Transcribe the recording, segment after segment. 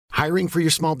Hiring for your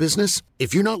small business?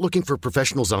 If you're not looking for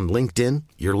professionals on LinkedIn,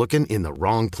 you're looking in the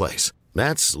wrong place.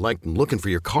 That's like looking for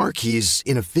your car keys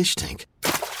in a fish tank.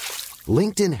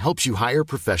 LinkedIn helps you hire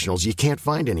professionals you can't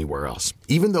find anywhere else,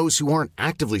 even those who aren't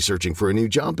actively searching for a new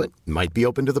job but might be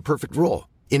open to the perfect role.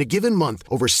 In a given month,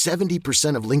 over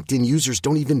 70% of LinkedIn users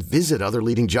don't even visit other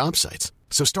leading job sites.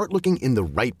 So start looking in the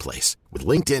right place. With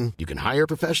LinkedIn, you can hire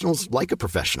professionals like a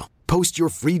professional. Post your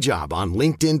free job on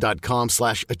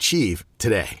linkedin.com/achieve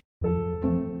today.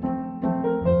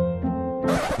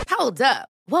 Hold up.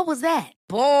 What was that?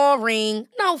 Boring.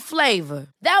 No flavor.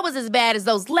 That was as bad as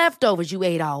those leftovers you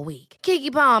ate all week.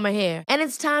 Keke Palmer here, and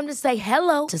it's time to say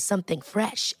hello to something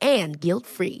fresh and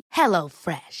guilt-free. Hello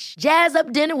Fresh. Jazz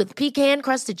up dinner with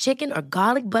pecan-crusted chicken or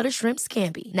garlic butter shrimp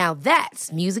scampi. Now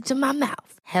that's music to my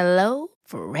mouth. Hello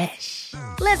Fresh.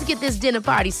 Let's get this dinner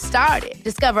party started.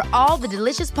 Discover all the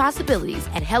delicious possibilities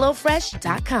at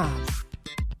hellofresh.com.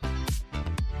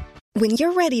 When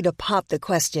you're ready to pop the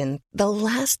question, the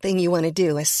last thing you want to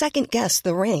do is second-guess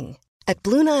the ring. At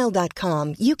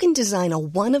BlueNile.com, you can design a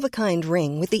one-of-a-kind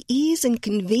ring with the ease and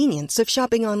convenience of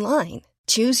shopping online.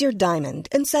 Choose your diamond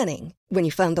and setting. When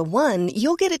you find the one,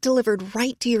 you'll get it delivered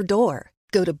right to your door.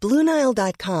 Go to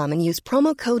BlueNile.com and use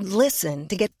promo code LISTEN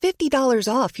to get $50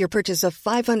 off your purchase of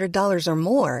 $500 or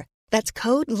more. That's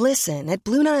code LISTEN at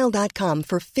BlueNile.com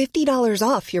for $50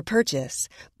 off your purchase.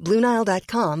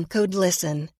 BlueNile.com, code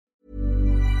LISTEN.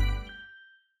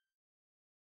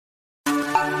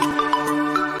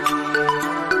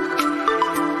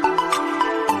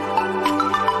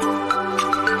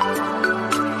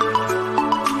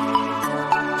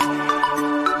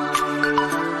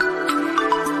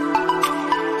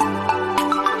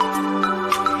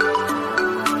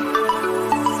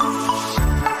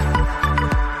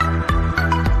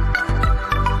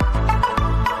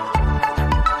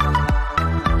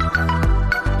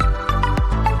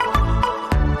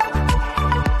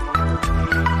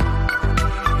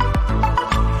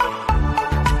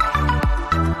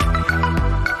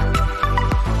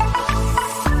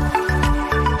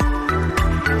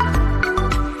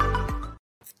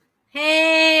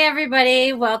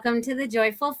 Everybody, welcome to the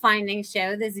Joyful Finding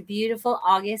Show this beautiful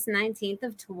August 19th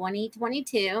of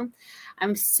 2022.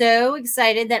 I'm so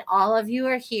excited that all of you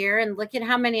are here, and look at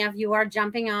how many of you are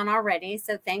jumping on already.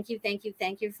 So thank you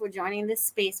for joining this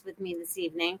space with me this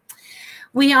evening.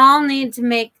 We all need to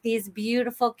make these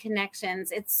beautiful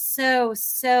connections. It's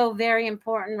so very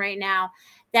important right now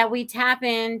that we tap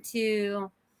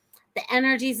into the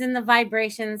energies and the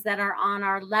vibrations that are on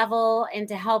our level, and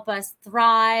to help us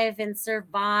thrive and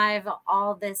survive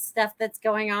all this stuff that's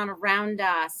going on around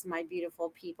us, my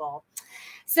beautiful people.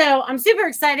 So I'm super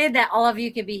excited that all of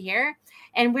you could be here,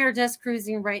 and we're just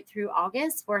cruising right through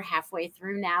August. We're halfway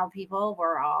through now, people.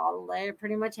 We're all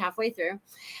pretty much halfway through.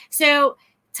 So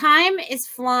time is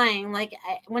flying. Like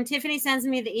when Tiffany sends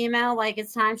me the email, like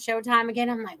it's time, showtime again,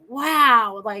 I'm like,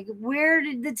 wow, like where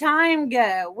did the time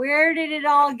go? Where did it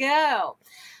all go?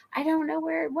 I don't know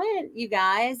where it went, you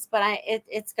guys, but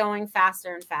it's going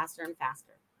faster and faster and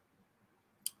faster.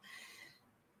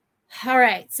 All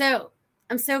right. So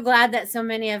I'm so glad that so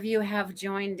many of you have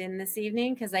joined in this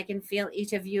evening, because I can feel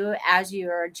each of you as you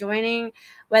are joining,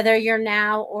 whether you're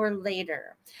now or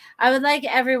later. I would like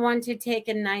everyone to take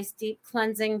a nice deep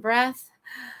cleansing breath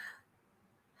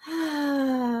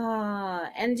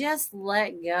and just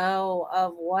let go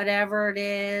of whatever it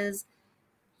is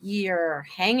you're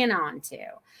hanging on to,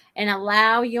 and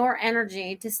allow your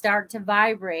energy to start to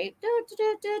vibrate,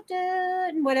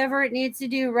 and whatever it needs to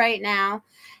do right now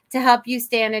to help you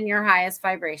stand in your highest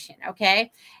vibration. Okay.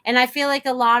 And I feel like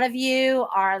a lot of you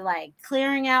are like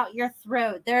clearing out your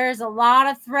throat. There's a lot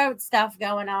of throat stuff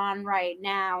going on right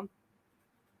now.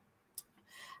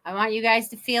 I want you guys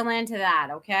to feel into that.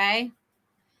 Okay.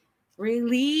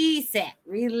 Release it.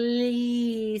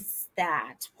 Release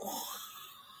that.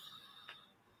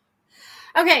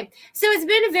 Okay, so it's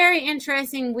been a very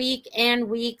interesting week and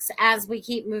weeks as we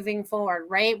keep moving forward,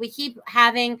 right? We keep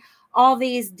having all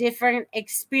these different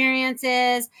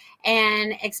experiences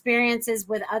and experiences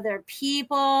with other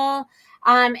people.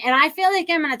 And I feel like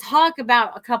I'm going to talk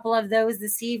about a couple of those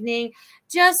this evening,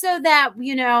 just so that,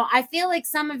 you know, I feel like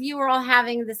some of you are all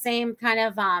having the same kind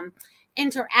of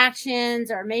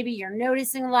interactions, or maybe you're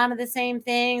noticing a lot of the same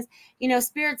things. You know,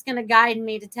 Spirit's going to guide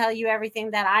me to tell you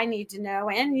everything that I need to know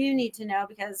and you need to know,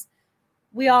 because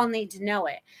we all need to know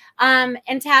it.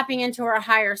 And tapping into our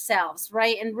higher selves,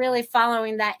 right? And really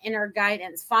following that inner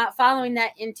guidance, following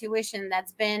that intuition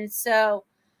that's been so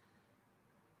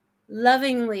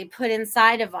lovingly put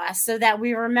inside of us so that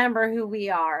we remember who we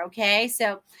are. Okay.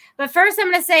 So, but first I'm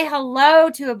going to say hello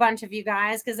to a bunch of you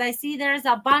guys, because I see there's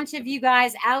a bunch of you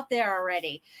guys out there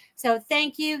already. So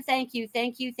thank you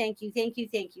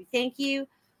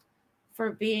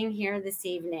for being here this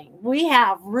evening. We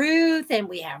have Ruth, and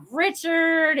we have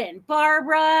Richard, and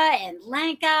Barbara, and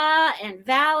Lenka, and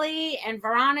Valley, and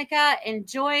Veronica, and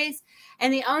Joyce.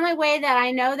 And the only way that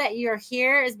I know that you're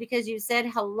here is because you said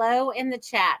hello in the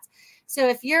chat. So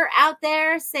if you're out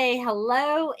there, say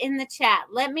hello in the chat.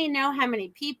 Let me know how many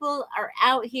people are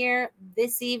out here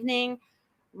this evening,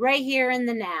 right here in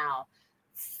the now.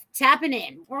 Tapping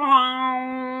in.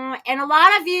 And a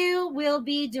lot of you will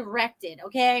be directed,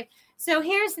 okay? So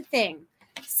here's the thing.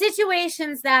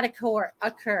 Situations that occur,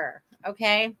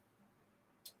 okay?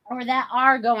 Or that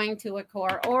are going to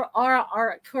occur or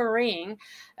are occurring,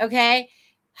 okay?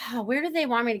 Where do they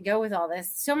want me to go with all this?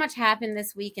 So much happened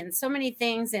this week and so many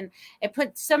things, and it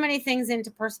put so many things into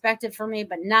perspective for me,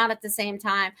 but not at the same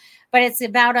time. But it's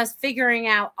about us figuring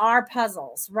out our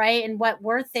puzzles, right? And what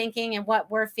we're thinking and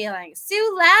what we're feeling.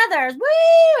 Sue Lathers,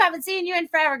 woo! Haven't seen you in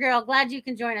forever, girl. Glad you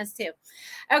can join us too.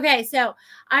 Okay, so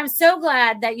I'm so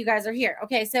glad that you guys are here.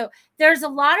 Okay, so there's a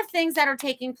lot of things that are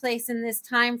taking place in this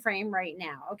time frame right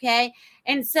now, okay?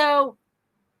 And so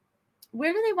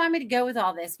where do they want me to go with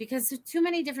all this? Because too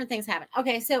many different things happen.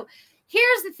 Okay, so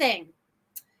here's the thing.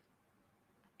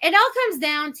 It all comes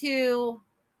down to,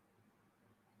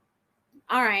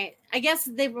 all right, I guess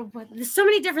there's so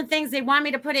many different things. They want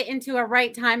me to put it into a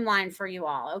right timeline for you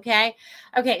all, okay?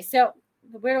 Okay, so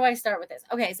where do I start with this?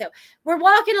 Okay, so we're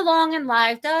walking along in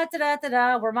life,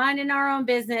 we're minding our own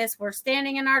business. We're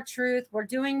standing in our truth. We're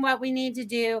doing what we need to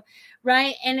do,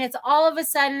 right? And it's all of a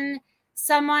sudden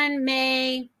someone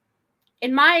may...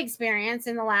 In my experience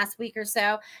in the last week or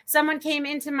so, someone came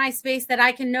into my space that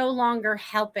I can no longer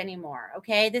help anymore.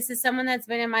 Okay. This is someone that's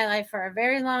been in my life for a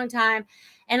very long time,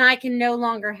 and I can no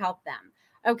longer help them.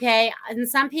 Okay. And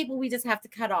some people we just have to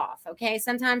cut off. Okay.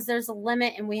 Sometimes there's a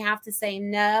limit and we have to say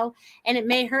no, and it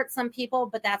may hurt some people,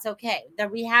 but that's okay.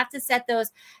 That we have to set those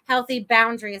healthy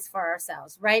boundaries for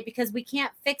ourselves, right? Because we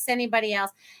can't fix anybody else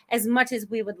as much as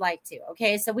we would like to.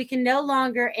 Okay. So we can no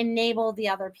longer enable the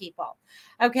other people.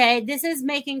 Okay. This is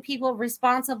making people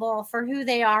responsible for who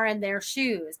they are in their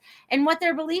shoes and what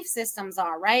their belief systems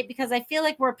are, right? Because I feel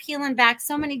like we're peeling back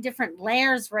so many different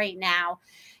layers right now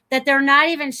that they're not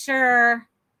even sure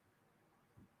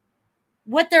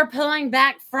what they're pulling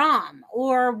back from,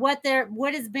 or what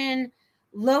has been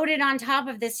loaded on top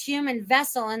of this human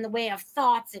vessel in the way of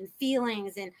thoughts and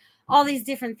feelings and all these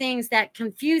different things that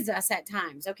confuse us at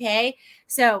times. Okay.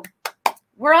 So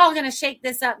we're all going to shake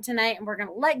this up tonight, and we're going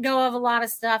to let go of a lot of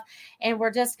stuff, and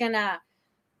we're just going to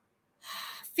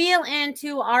feel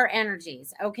into our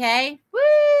energies. Okay.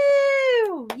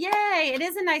 Woo! Yay. It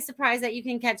is a nice surprise that you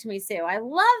can catch me, Sue. I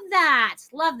love that.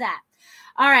 Love that.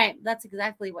 All right. That's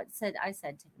exactly what I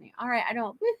said, Tiffany. All right. I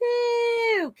don't.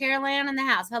 Woohoo! Carol Ann in the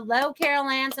house. Hello, Carol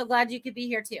Ann. So glad you could be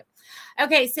here too.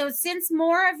 Okay. So since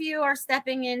more of you are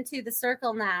stepping into the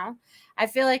circle now, I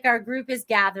feel like our group is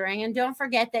gathering. And don't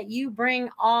forget that you bring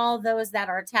all those that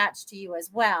are attached to you as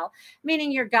well,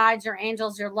 meaning your guides, your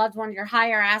angels, your loved one, your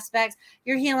higher aspects,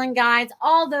 your healing guides,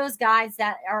 all those guides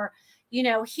that are,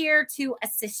 here to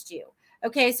assist you.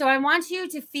 Okay. So I want you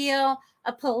to feel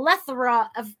a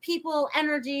plethora of people,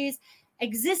 energies,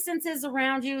 existences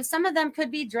around you. Some of them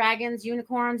could be dragons,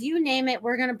 unicorns, you name it.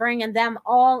 We're going to bring them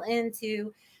all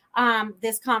into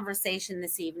this conversation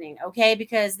this evening, okay?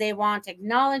 Because they want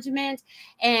acknowledgement,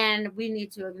 and we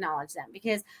need to acknowledge them.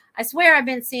 Because I swear I've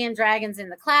been seeing dragons in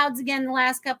the clouds again the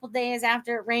last couple of days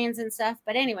after it rains and stuff.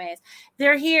 But anyways,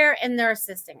 they're here and they're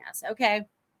assisting us, okay?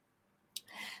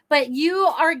 But you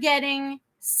are getting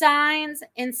signs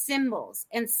and symbols.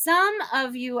 And some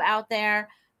of you out there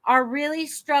are really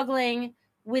struggling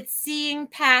with seeing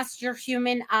past your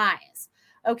human eyes.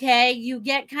 Okay. You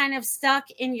get kind of stuck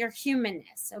in your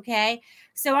humanness. Okay.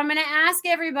 So I'm going to ask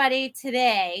everybody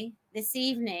today, this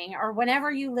evening, or whenever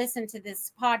you listen to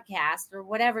this podcast or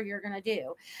whatever you're going to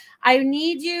do, I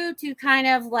need you to kind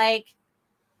of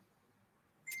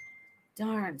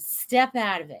step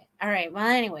out of it. All right. Well,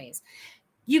 anyways,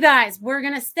 you guys, we're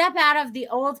going to step out of the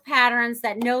old patterns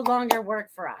that no longer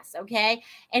work for us, okay?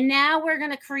 And now we're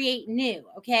going to create new,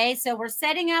 okay? So we're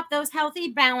setting up those healthy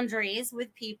boundaries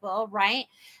with people, right?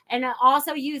 And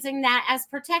also using that as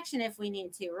protection if we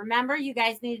need to. Remember, you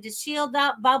guys need to shield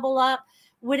up, bubble up,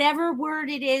 whatever word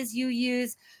it is you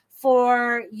use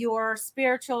for your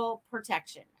spiritual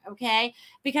protection, okay?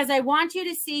 Because I want you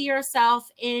to see yourself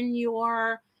in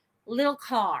your little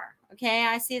car, Okay,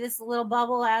 I see this little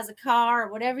bubble as a car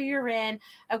or whatever you're in.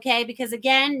 Okay, because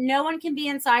again, no one can be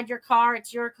inside your car.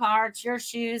 It's your car, it's your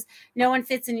shoes. No one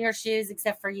fits in your shoes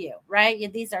except for you,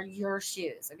 right? These are your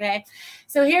shoes. Okay,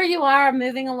 so here you are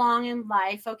moving along in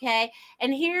life. Okay,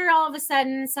 and here all of a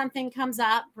sudden something comes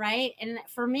up, right? And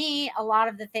for me, a lot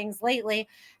of the things lately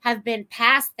have been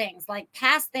past things, like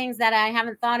past things that I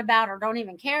haven't thought about or don't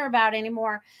even care about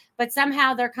anymore, but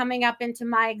somehow they're coming up into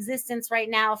my existence right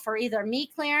now for either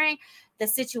me clearing, the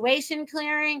situation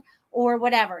clearing, or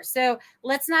whatever. So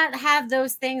let's not have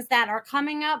those things that are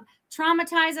coming up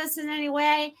traumatize us in any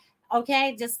way.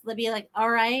 Okay, just be like, all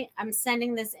right, I'm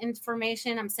sending this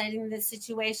information, I'm sending this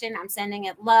situation, I'm sending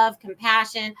it love,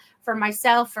 compassion for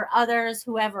myself, for others,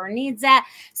 whoever needs that,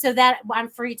 so that I'm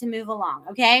free to move along.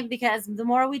 Okay, because the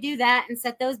more we do that and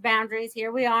set those boundaries,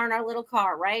 here we are in our little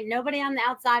car, right? Nobody on the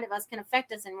outside of us can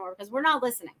affect us anymore because we're not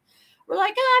listening. We're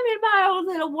like, I'm in my own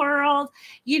little world,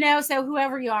 so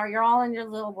whoever you are, you're all in your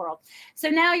little world. So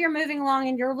now you're moving along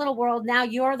in your little world. Now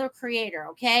you're the creator.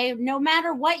 Okay. No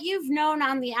matter what you've known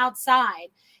on the outside,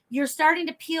 you're starting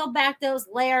to peel back those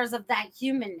layers of that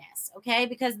humanness. Okay.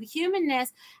 Because the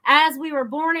humanness, as we were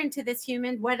born into this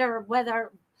human, whether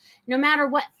no matter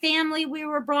what family we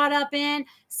were brought up in,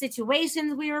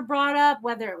 situations we were brought up,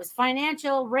 whether it was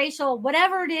financial, racial,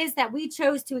 whatever it is that we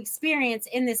chose to experience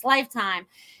in this lifetime,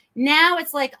 now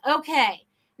it's like, okay,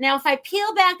 now if I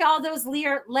peel back all those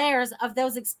layers of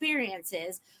those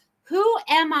experiences, who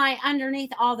am I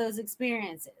underneath all those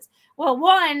experiences? Well,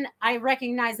 one, I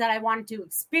recognize that I wanted to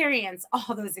experience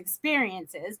all those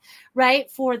experiences, right?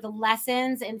 For the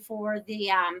lessons and for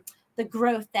the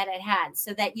growth that it had,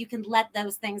 so that you can let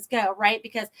those things go, right?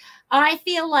 Because I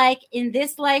feel like in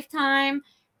this lifetime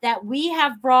that we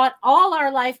have brought all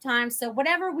our lifetimes, so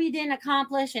whatever we didn't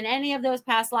accomplish in any of those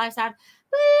past lifetimes,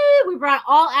 we brought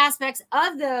all aspects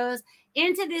of those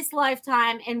into this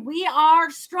lifetime, and we are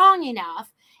strong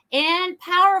enough and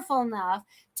powerful enough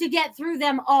to get through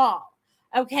them all.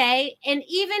 Okay. And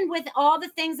even with all the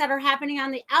things that are happening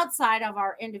on the outside of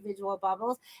our individual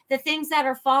bubbles, the things that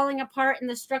are falling apart and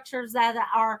the structures that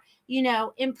are,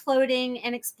 imploding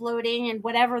and exploding and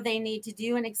whatever they need to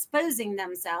do and exposing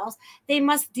themselves, they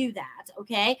must do that.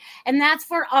 Okay. And that's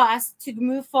for us to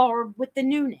move forward with the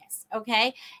newness.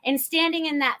 Okay. And standing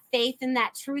in that faith and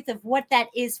that truth of what that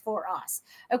is for us.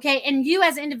 Okay. And you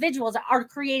as individuals are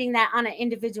creating that on an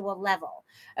individual level.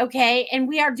 Okay. And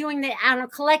we are doing that on a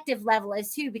collective level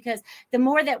as too, because the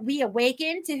more that we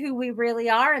awaken to who we really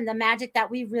are and the magic that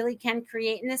we really can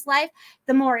create in this life,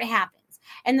 the more it happens,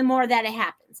 and the more that it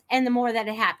happens, and the more that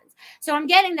it happens. So I'm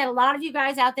getting that a lot of you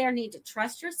guys out there need to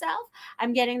trust yourself.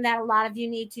 I'm getting that a lot of you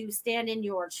need to stand in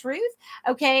your truth.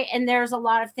 Okay. And there's a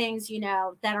lot of things,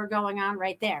 that are going on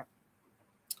right there.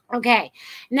 Okay.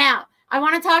 Now, I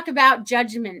want to talk about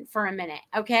judgment for a minute.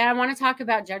 Okay. I want to talk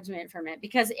about judgment for a minute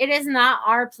because it is not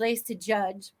our place to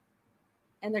judge.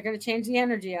 And they're going to change the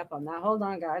energy up on that. Hold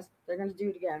on, guys. They're going to do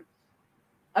it again.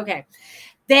 Okay.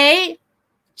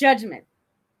 Judgment.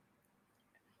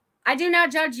 I do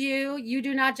not judge you. You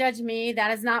do not judge me. That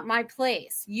is not my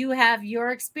place. You have your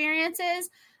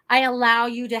experiences. I allow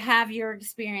you to have your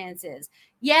experiences.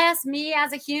 Yes, me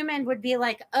as a human would be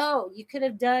like, oh, you could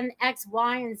have done X,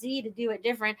 Y, and Z to do it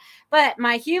different. But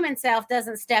my human self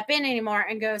doesn't step in anymore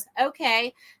and goes,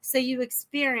 okay, so you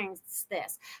experienced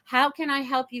this. How can I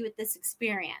help you with this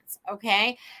experience?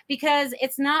 Okay, because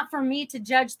it's not for me to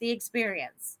judge the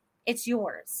experience. It's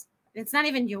yours. It's not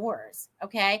even yours,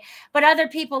 okay? But other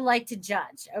people like to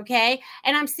judge, okay?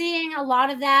 And I'm seeing a lot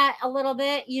of that a little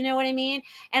bit, you know what I mean?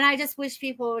 And I just wish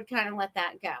people would kind of let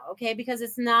that go, okay? Because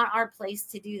it's not our place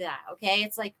to do that, okay?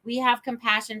 It's like we have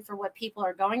compassion for what people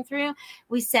are going through.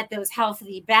 We set those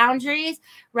healthy boundaries,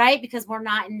 right? Because we're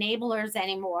not enablers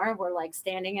anymore. We're like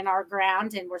standing in our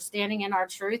ground and we're standing in our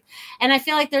truth. And I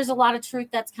feel like there's a lot of truth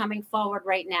that's coming forward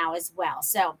right now as well.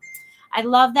 So I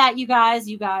love that, you guys.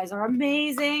 You guys are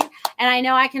amazing. And I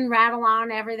know I can rattle on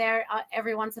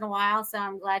every once in a while. So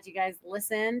I'm glad you guys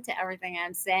listen to everything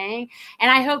I'm saying.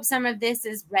 And I hope some of this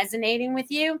is resonating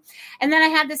with you. And then I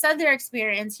had this other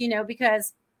experience,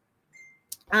 because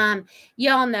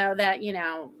y'all know that,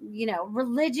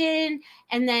 religion,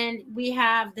 and then we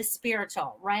have the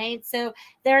spiritual, right? So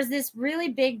there's this really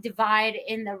big divide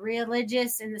in the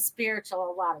religious and the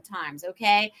spiritual a lot of times,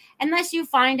 okay? Unless you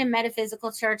find a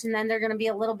metaphysical church, and then they're going to be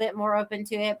a little bit more open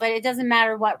to it, but it doesn't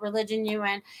matter what religion you're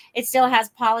in. It still has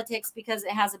politics because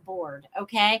it has a board,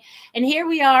 okay? And here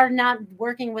we are not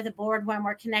working with a board when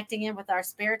we're connecting in with our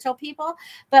spiritual people,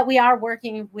 but we are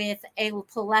working with a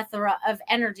plethora of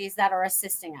energies that are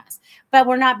assisting assisting us, but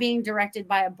we're not being directed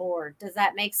by a board. Does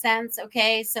that make sense?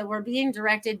 Okay. So we're being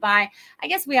directed by, I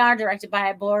guess we are directed by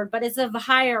a board, but it's of a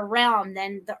higher realm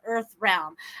than the earth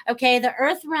realm. Okay. The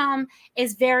earth realm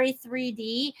is very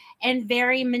 3D and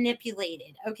very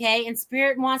manipulated. Okay. And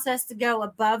spirit wants us to go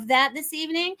above that this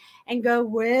evening and go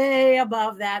way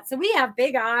above that. So we have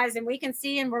big eyes and we can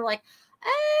see, and we're like,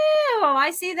 oh,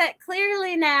 I see that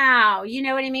clearly now. You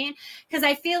know what I mean? Because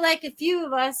I feel like a few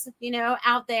of us,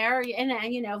 out there,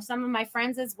 and, some of my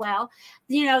friends as well,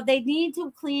 they need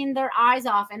to clean their eyes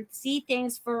off and see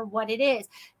things for what it is.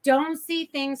 Don't see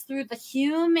things through the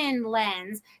human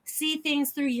lens. See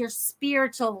things through your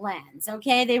spiritual lens.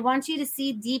 Okay. They want you to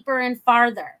see deeper and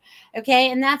farther.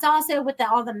 Okay. And that's also with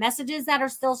all the messages that are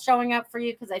still showing up for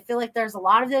you, because I feel like there's a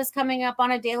lot of those coming up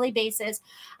on a daily basis.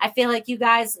 I feel like you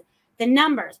guys, the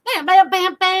numbers, bam, bam,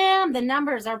 bam, bam. The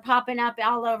numbers are popping up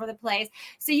all over the place.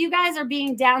 So you guys are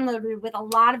being downloaded with a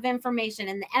lot of information,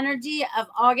 and the energy of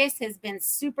August has been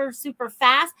super, super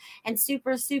fast and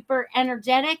super, super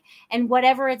energetic. And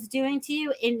whatever it's doing to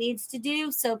you, it needs to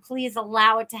do. So please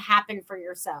allow it to happen for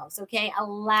yourselves. Okay.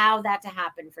 Allow that to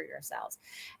happen for yourselves.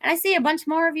 And I see a bunch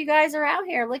more of you guys are out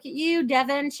here. Look at you,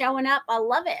 Devin, showing up. I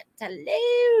love it.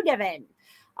 Hello, Devin.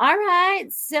 All right.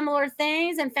 Similar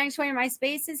things. And Feng Shui in my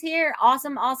space is here.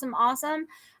 Awesome, awesome, awesome.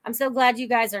 I'm so glad you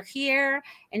guys are here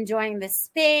enjoying this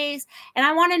space. And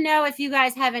I want to know if you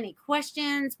guys have any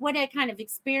questions, what kind of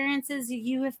experiences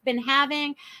you have been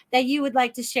having that you would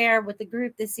like to share with the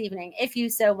group this evening, if you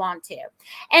so want to.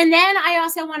 And then I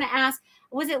also want to ask,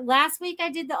 was it last week I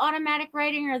did the automatic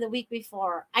writing or the week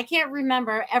before? I can't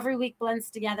remember. Every week blends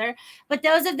together. But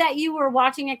those of that you were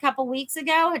watching a couple weeks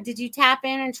ago, did you tap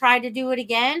in and try to do it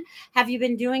again? Have you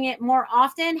been doing it more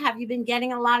often? Have you been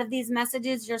getting a lot of these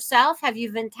messages yourself? Have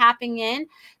you been tapping in?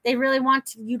 They really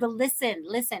want you to listen.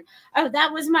 Oh,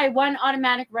 that was my one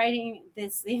automatic writing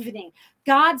this evening.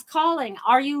 God's calling.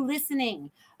 Are you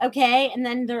listening? Okay. And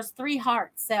then there's 3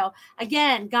 hearts. So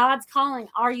again, God's calling.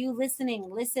 Are you listening?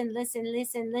 Listen.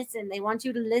 They want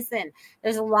you to listen.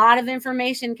 There's a lot of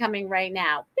information coming right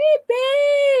now. Beep,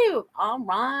 beep. All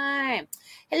right.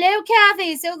 Hello,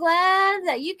 Kathy. So glad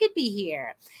that you could be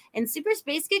here. And Super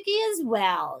Space Cookie as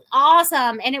well.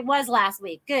 Awesome. And it was last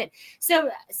week. Good.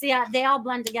 So see, they all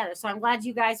blend together. So I'm glad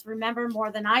you guys remember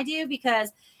more than I do,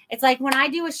 because it's like when I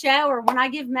do a show or when I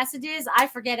give messages, I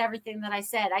forget everything that I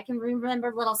said. I can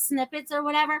remember little snippets or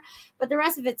whatever, but the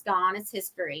rest of it's gone. It's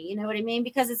history. You know what I mean?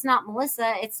 Because it's not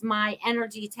Melissa. It's my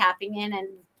energy tapping in and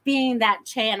being that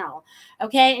channel.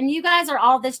 Okay. And you guys are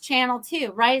all this channel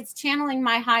too, right? It's channeling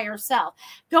my higher self,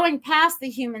 going past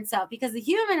the human self, because the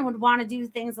human would want to do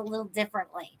things a little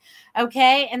differently.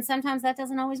 Okay. And sometimes that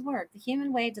doesn't always work. The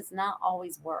human way does not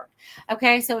always work.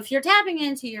 Okay. So if you're tapping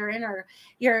into your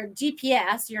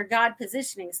GPS, your God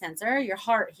positioning sensor, your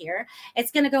heart here,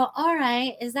 it's going to go, all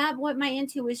right, is that what my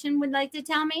intuition would like to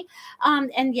tell me?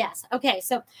 And yes. Okay.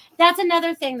 So that's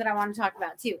another thing that I want to talk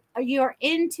about too. Your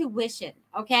intuition.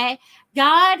 Okay.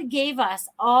 God gave us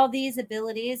all these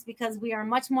abilities because we are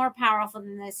much more powerful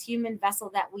than this human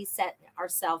vessel that we set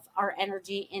our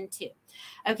energy into.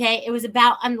 Okay. It was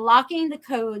about unlocking the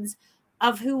codes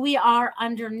of who we are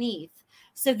underneath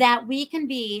so that we can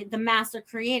be the master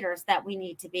creators that we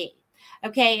need to be.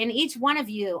 Okay. And each one of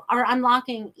you are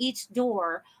unlocking each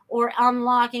door or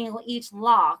unlocking each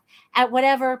lock at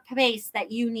whatever pace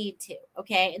that you need to.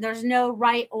 Okay. There's no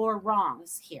right or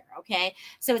wrongs here. Okay.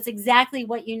 So it's exactly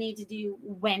what you need to do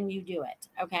when you do it.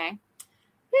 Okay.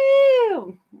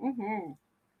 Woo! Mm-hmm.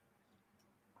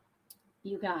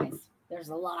 You guys, there's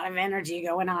a lot of energy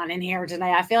going on in here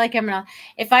tonight. I feel like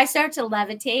if I start to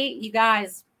levitate, you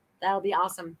guys, that'll be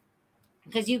awesome,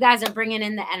 because you guys are bringing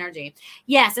in the energy.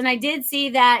 Yes. And I did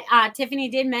see that Tiffany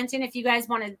did mention, if you guys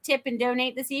want to tip and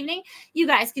donate this evening, you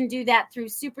guys can do that through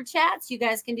Super Chats. You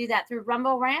guys can do that through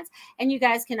Rumble Rants. And you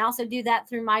guys can also do that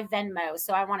through my Venmo.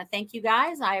 So I want to thank you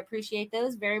guys. I appreciate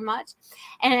those very much.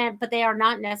 But they are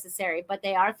not necessary, but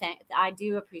they are. I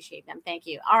do appreciate them. Thank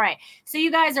you. All right. So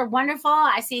you guys are wonderful.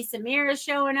 I see Samira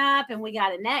showing up, and we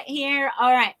got Annette here.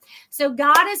 All right. So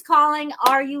God is calling.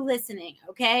 Are you listening?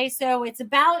 Okay. So it's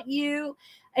about you.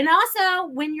 And also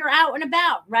when you're out and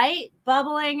about, right?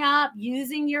 Bubbling up,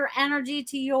 using your energy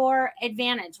to your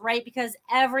advantage, right? Because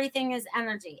everything is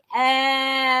energy.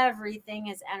 Everything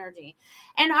is energy.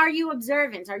 And are you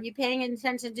observant? Are you paying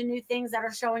attention to new things that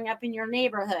are showing up in your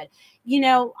neighborhood?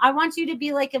 I want you to be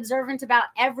observant about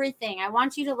everything. I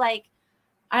want you to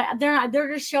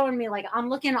They're just showing me, like, I'm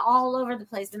looking all over the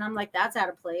place, and I'm like, that's out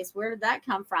of place. Where did that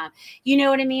come from? You know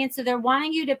what I mean? So they're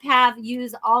wanting you to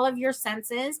use all of your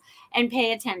senses and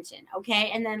pay attention,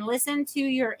 okay? And then listen to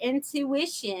your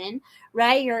intuition,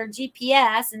 right? Your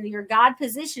GPS and your God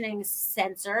positioning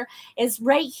sensor is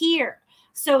right here.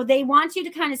 So they want you to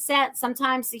kind of set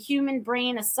sometimes the human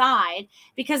brain aside,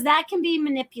 because that can be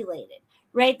manipulated.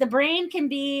 Right? The brain can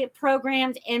be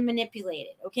programmed and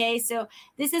manipulated. Okay. So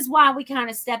this is why we kind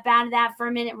of step out of that for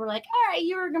a minute. We're like, all right,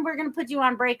 we're going to put you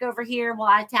on break over here while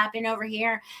I tap in over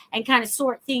here and kind of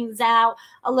sort things out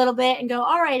a little bit and go,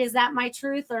 all right, is that my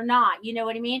truth or not? You know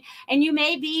what I mean? And you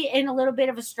may be in a little bit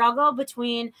of a struggle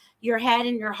between your head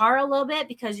and your heart a little bit,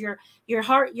 because your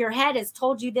head has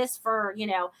told you this for,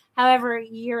 however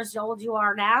years old you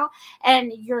are now.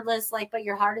 And you're just like, but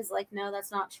your heart is like, no,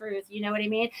 that's not truth. You know what I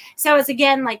mean? So it's,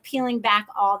 again, like peeling back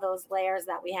all those layers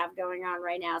that we have going on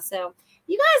right now. So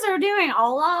you guys are doing a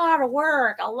lot of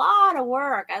work. I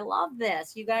love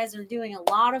this. You guys are doing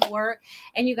a lot of work,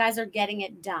 and you guys are getting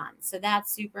it done. So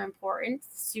that's super important.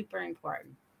 Super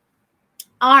important.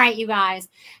 All right, you guys.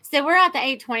 So we're at the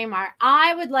 8:20 mark.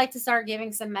 I would like to start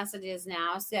giving some messages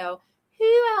now. So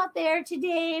who out there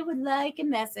today would like a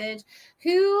message?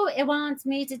 Who wants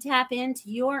me to tap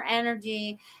into your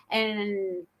energy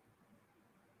and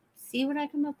see what I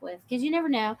come up with? Because you never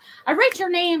know. I write your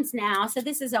names now, so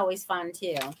this is always fun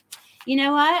too. You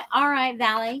know what? All right,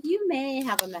 Valley, you may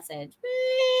have a message.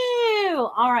 Woo!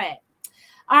 All right,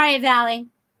 Valley,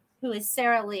 who is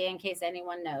Sarah Lee, in case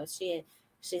anyone knows.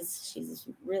 She's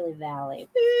really Valley.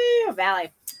 Woo, Valley.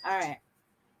 All right.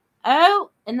 Oh,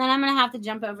 and then I'm going to have to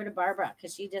jump over to Barbara,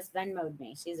 because she just Venmo'd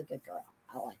me. She's a good girl.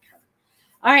 I like her.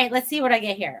 All right, let's see what I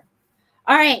get here.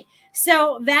 All right.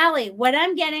 So, Valley, what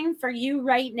I'm getting for you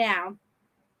right now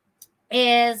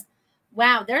is,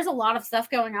 wow, there's a lot of stuff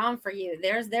going on for you.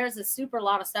 There's a super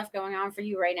lot of stuff going on for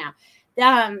you right now.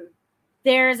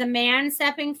 There's a man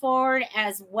stepping forward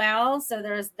as well. So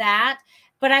there's that.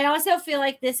 But I also feel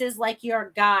like this is like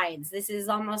your guides. This is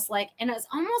almost like, and it's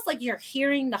almost like you're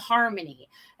hearing the harmony.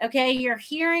 Okay. You're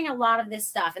hearing a lot of this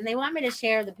stuff. And they want me to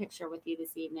share the picture with you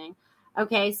this evening.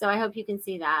 Okay. So I hope you can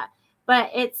see that.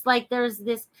 But it's like there's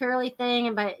this curly thing,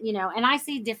 and I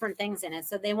see different things in it.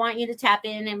 So they want you to tap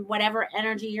in, and whatever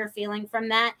energy you're feeling from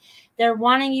that, they're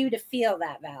wanting you to feel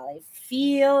that, Valley.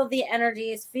 Feel the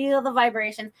energies, feel the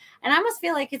vibrations. And I almost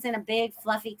feel like it's in a big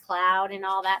fluffy cloud and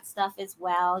all that stuff as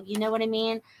well. You know what I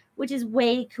mean? Which is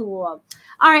way cool.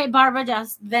 All right, Barbara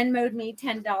just Venmo'd me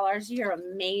 $10. You're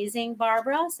amazing,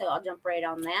 Barbara. So I'll jump right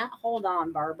on that. Hold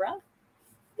on, Barbara.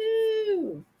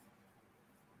 Ooh.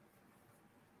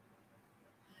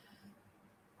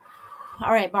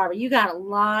 All right, Barbara, you got a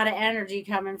lot of energy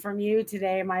coming from you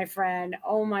today, my friend.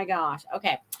 Oh my gosh.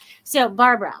 Okay. So,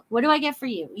 Barbara, what do I get for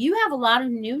you? You have a lot of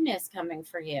newness coming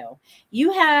for you.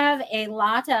 You have a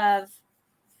lot of,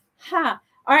 all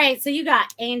right. So you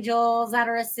got angels that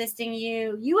are assisting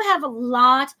you. You have a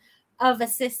lot of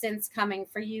assistance coming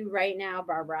for you right now,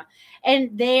 Barbara,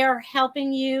 and they are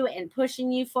helping you and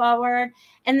pushing you forward.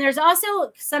 And there's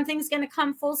also something's going to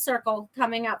come full circle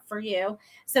coming up for you.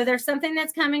 So there's something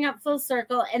that's coming up full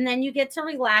circle, and then you get to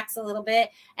relax a little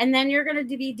bit, and then you're going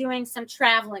to be doing some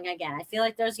traveling again. I feel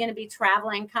like there's going to be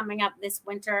traveling coming up this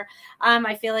winter.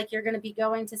 I feel like you're going to be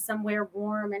going to somewhere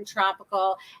warm and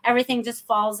tropical. Everything just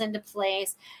falls into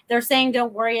place. They're saying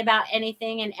don't worry about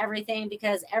anything and everything,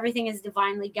 because everything is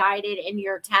divinely guided, and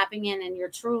you're tapping in and you're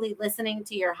truly listening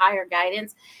to your higher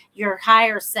guidance, your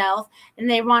higher self, and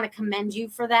they want to commend you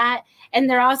for that. And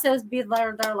they're also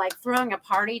they're like throwing a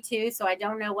party too. So I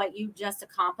don't know what you just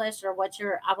accomplished or what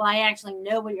I actually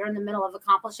know what you're in the middle of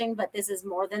accomplishing, but this is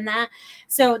more than that.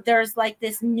 So there's like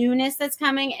this newness that's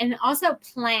coming, and also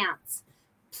plants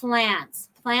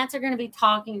are going to be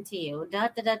talking to you. Da,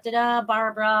 da, da, da, da,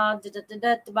 Barbara. Da, da, da,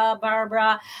 da, da,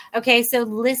 Barbara. Okay, so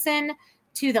listen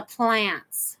to the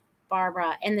plants,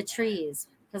 Barbara, and the trees,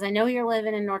 because I know you're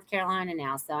living in North Carolina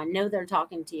now, so I know they're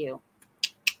talking to you.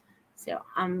 So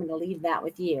I'm going to leave that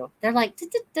with you. They're like, da,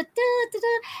 da, da, da, da.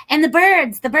 And the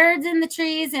birds in the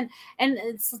trees, and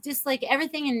it's just like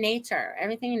everything in nature.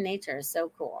 Everything in nature is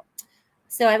so cool.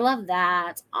 So I love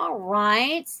that. All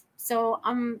right. So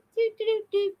all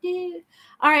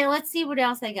right, let's see what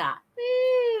else I got.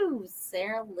 Woo,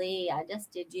 Sarah Lee, I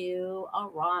just did you.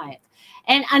 All right.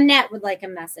 And Annette would like a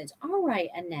message. All right,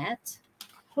 Annette.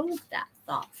 Hold that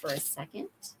thought for a second.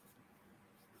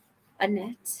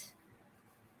 Annette.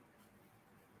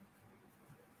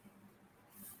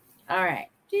 All right.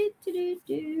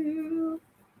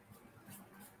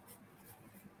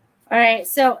 All right.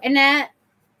 So, Annette,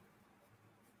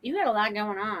 you got a lot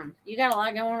going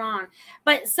on.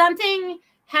 But something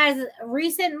has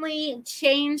recently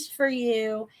changed for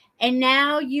you, and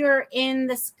now you're in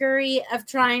the scurry of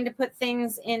trying to put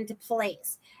things into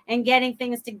place and getting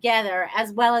things together,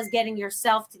 as well as getting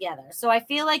yourself together. So I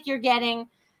feel like you're getting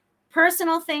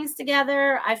personal things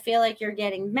together. I feel like you're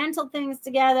getting mental things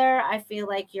together. I feel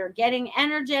like you're getting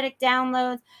energetic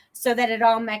downloads so that it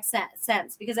all makes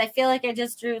sense, because I feel like I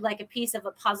just drew like a piece of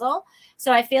a puzzle.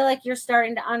 So I feel like you're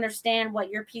starting to understand what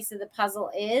your piece of the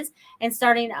puzzle is, and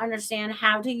starting to understand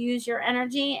how to use your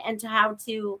energy and to how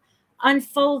to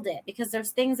unfold it, because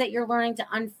there's things that you're learning to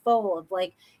unfold,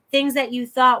 like things that you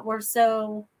thought were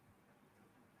so,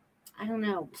 I don't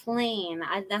know, plain.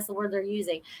 That's the word they're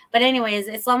using. But anyways,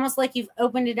 it's almost like you've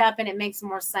opened it up and it makes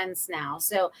more sense now.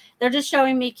 So they're just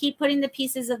showing me, keep putting the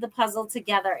pieces of the puzzle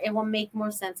together. It will make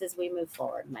more sense as we move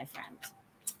forward, my friend.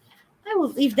 I will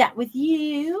leave that with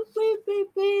you. Boo, boo,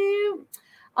 boo.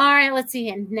 All right, let's see.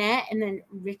 Annette and then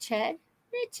Richard.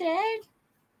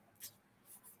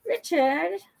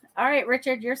 All right,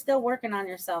 Richard, you're still working on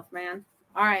yourself, man.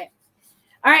 All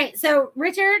right, so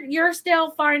Richard, you're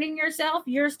still finding yourself.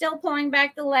 You're still pulling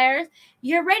back the layers.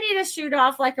 You're ready to shoot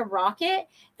off like a rocket.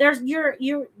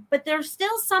 But there's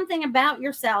still something about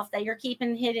yourself that you're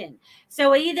keeping hidden.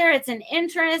 So either it's an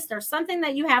interest or something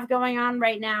that you have going on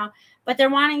right now, but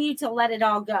they're wanting you to let it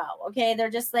all go. Okay,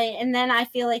 they're just like, and then I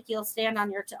feel like you'll stand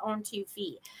on your own 2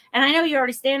 feet. And I know you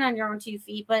already stand on your own 2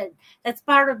 feet, but that's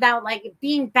part about like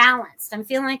being balanced. I'm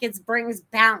feeling like it brings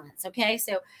balance. Okay,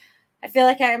 so I feel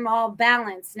like I'm all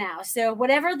balanced now. So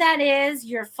whatever that is,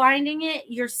 you're finding it,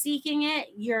 you're seeking it,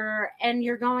 you're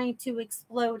going to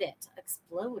explode it.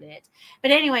 But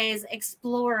anyways,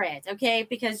 explore it, okay?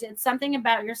 Because it's something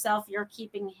about yourself you're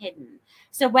keeping hidden.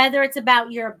 So whether it's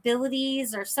about your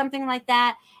abilities or something like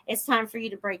that, it's time for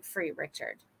you to break free,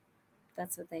 Richard.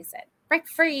 That's what they said. Break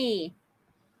free.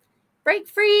 Break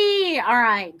free. All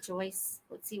right, Joyce.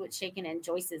 Let's see what's shaking in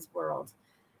Joyce's world.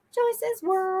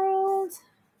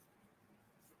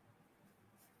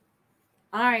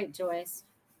 All right, Joyce.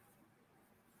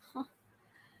 All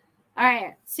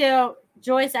right. So,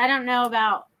 Joyce, I don't know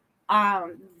about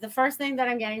the first thing that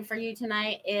I'm getting for you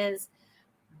tonight is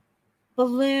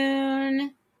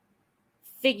balloon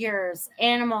figures,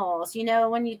 animals. You know,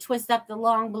 when you twist up the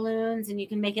long balloons and you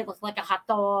can make it look like a hot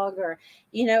dog, or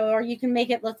you can make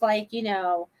it look like,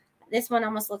 this one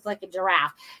almost looks like a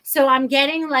giraffe. So I'm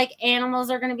getting like animals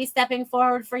are going to be stepping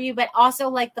forward for you, but also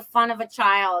like the fun of a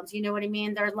child. You know what I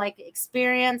mean? They're like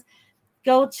experience.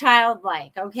 Go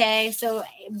childlike. Okay. So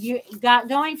you got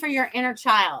going for your inner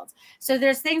child. So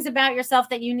there's things about yourself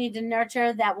that you need to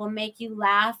nurture that will make you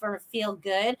laugh or feel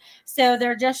good. So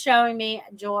they're just showing me,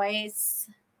 Joyce,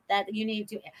 that you need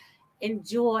to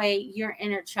enjoy your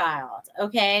inner child.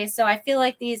 Okay. So I feel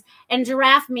like and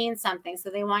giraffe means something.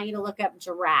 So they want you to look up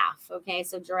giraffe. Okay.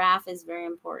 So giraffe is very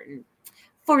important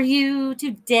for you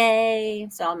today.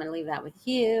 So I'm going to leave that with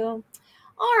you.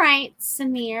 All right,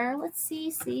 Samir. Let's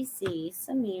see.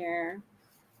 Samir.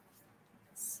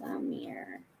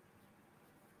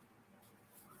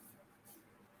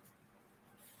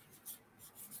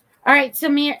 All right,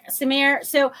 Samir.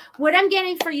 So what I'm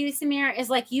getting for you, Samir, is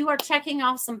like you are checking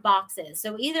off some boxes.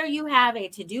 So either you have a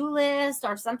to-do list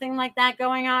or something like that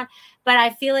going on, but I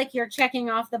feel like you're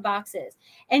checking off the boxes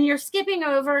and you're skipping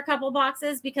over a couple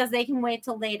boxes because they can wait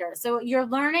till later. So you're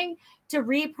learning to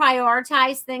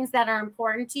reprioritize things that are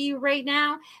important to you right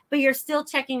now, but you're still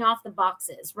checking off the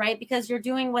boxes, right? Because you're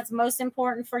doing what's most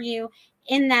important for you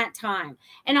in that time.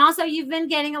 And also you've been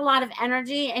getting a lot of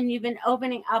energy and you've been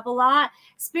opening up a lot.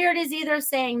 Spirit is either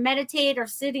saying meditate or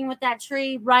sitting with that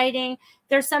tree, writing.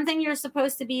 There's something you're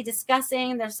supposed to be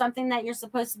discussing. There's something that you're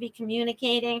supposed to be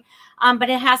communicating, but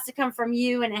it has to come from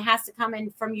you and it has to come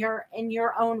in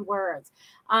your own words.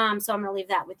 So I'm going to leave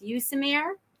that with you,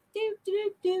 Samir.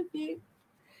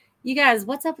 You guys,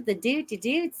 what's up with the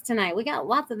dudes tonight? We got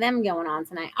lots of them going on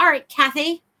tonight. All right,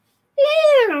 Kathy.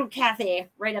 Hello, Kathy.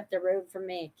 Right up the road from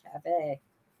me, Kathy.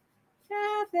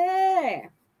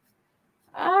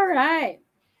 All right.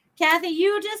 Kathy,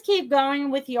 you just keep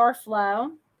going with your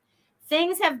flow.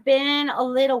 Things have been a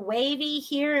little wavy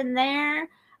here and there,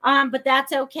 but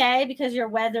that's okay because you're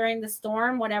weathering the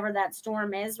storm, whatever that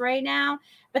storm is right now.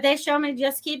 But they show me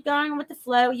just keep going with the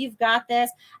flow. You've got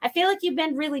this. I feel like you've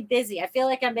been really busy. I feel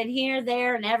like I've been here,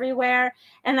 there, and everywhere.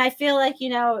 And I feel like,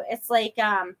 it's like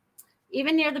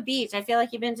even near the beach. I feel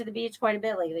like you've been to the beach quite a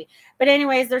bit lately. But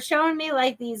anyways, they're showing me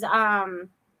like these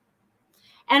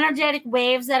energetic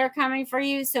waves that are coming for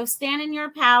you. So stand in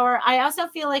your power. I also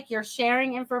feel like you're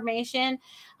sharing information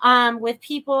with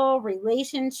people,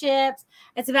 relationships.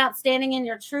 It's about standing in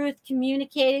your truth,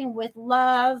 communicating with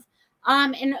love.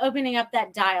 and opening up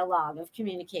that dialogue of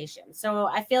communication. So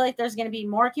I feel like there's going to be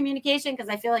more communication because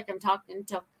I feel like I'm talking.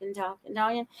 So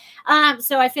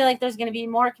I feel like there's going to be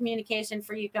more communication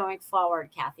for you going forward,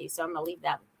 Kathy. So I'm going to leave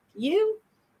that with you.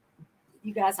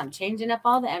 You guys, I'm changing up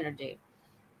all the energy.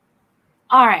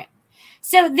 All right.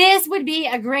 So this would be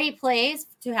a great place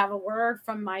to have a word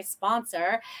from my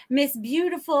sponsor, Miss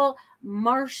Beautiful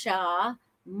Marsha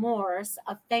Morse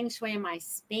of Feng Shui My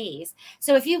Space.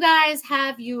 So if you guys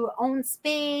have your own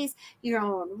space, your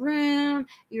own room,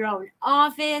 your own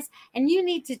office, and you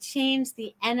need to change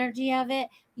the energy of it,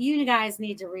 you guys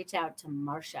need to reach out to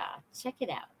Marsha. Check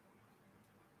it out.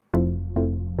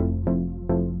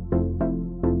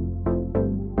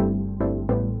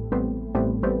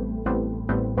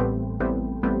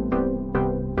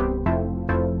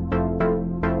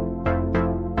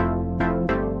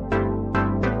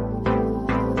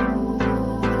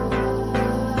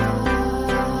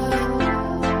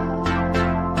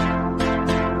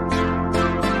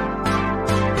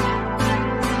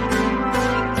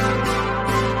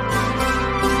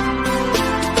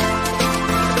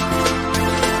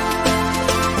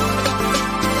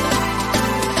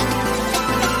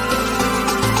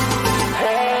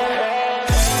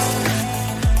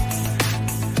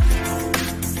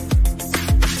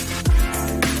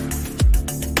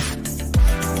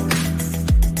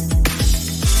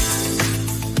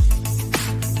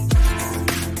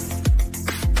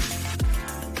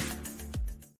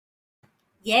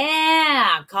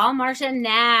 Yeah, call Marsha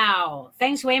now.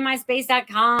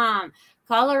 FengShuiMySpace.com.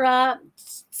 Call her up.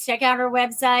 Check out her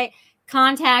website.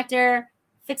 Contact her.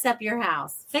 Fix up your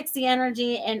house. Fix the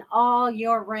energy in all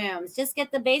your rooms. Just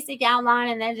get the basic outline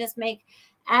and then just make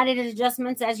added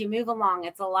adjustments as you move along.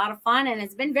 It's a lot of fun and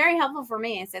it's been very helpful for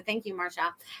me. So thank you,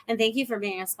 Marsha. And thank you for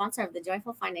being a sponsor of the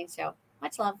Joyful Findings Show.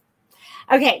 Much love.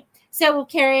 Okay, so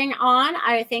carrying on,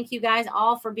 I thank you guys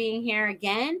all for being here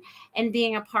again and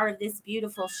being a part of this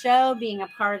beautiful show, being a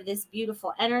part of this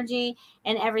beautiful energy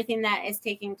and everything that is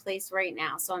taking place right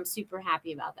now. So I'm super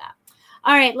happy about that.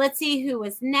 All right, let's see who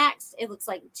was next. It looks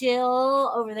like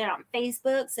Jill over there on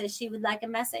Facebook says she would like a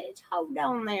message. Hold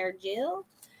on there, Jill.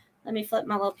 Let me flip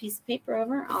my little piece of paper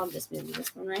over. I'll just move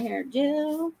this one right here.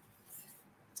 Jill.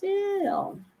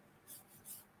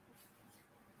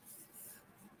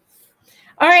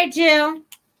 All right, Jill.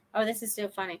 Oh, this is so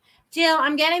funny. Jill,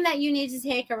 I'm getting that you need to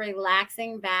take a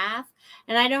relaxing bath.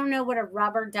 And I don't know what a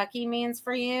rubber ducky means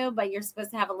for you, but you're supposed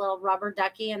to have a little rubber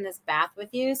ducky in this bath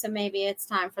with you. So maybe it's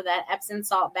time for that Epsom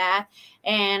salt bath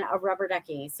and a rubber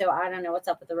ducky. So I don't know what's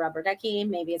up with the rubber ducky.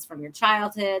 Maybe it's from your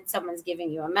childhood. Someone's giving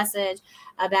you a message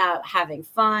about having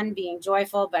fun, being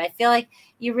joyful. But I feel like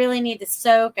you really need to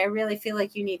soak. I really feel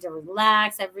like you need to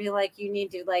relax. I feel like you need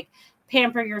to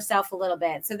pamper yourself a little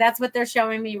bit. So that's what they're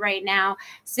showing me right now.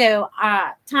 So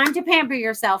time to pamper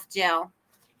yourself, Jill.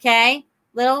 Okay.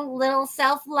 Little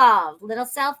self-love, little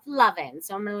self-loving.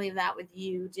 So I'm going to leave that with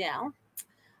you, Jill.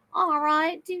 All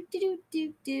right.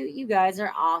 You guys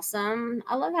are awesome.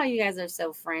 I love how you guys are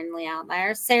so friendly out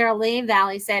there. Sarah Lee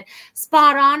Valley said,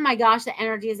 spot on. My gosh, the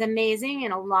energy is amazing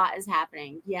and a lot is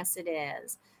happening. Yes, it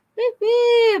is.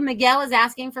 Woo-hoo. Miguel is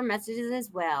asking for messages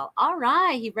as well. All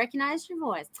right. He recognized your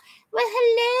voice. Well,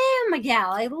 hello,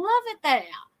 Miguel. I love it that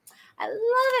I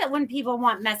love it when people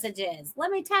want messages.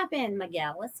 Let me tap in,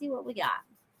 Miguel. Let's see what we got.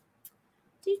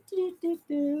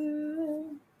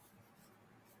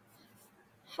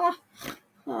 All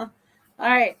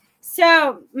right.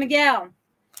 So, Miguel,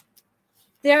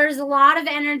 there's a lot of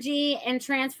energy and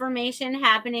transformation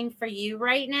happening for you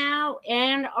right now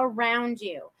and around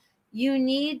you. You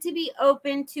need to be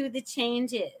open to the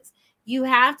changes. You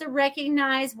have to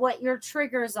recognize what your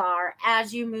triggers are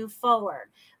as you move forward.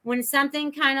 When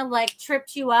something kind of like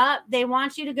tripped you up, they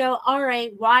want you to go, all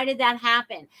right, why did that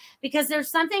happen? Because there's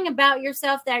something about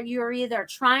yourself that you're either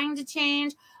trying to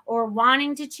change or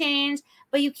wanting to change,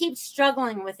 but you keep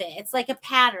struggling with it. It's like a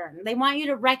pattern. They want you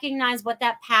to recognize what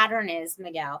that pattern is,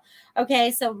 Miguel.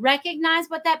 Okay, so recognize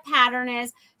what that pattern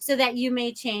is so that you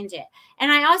may change it.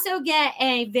 And I also get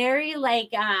a very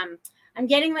I'm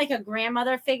getting like a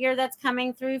grandmother figure that's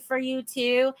coming through for you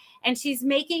too. And she's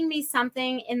making me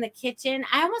something in the kitchen.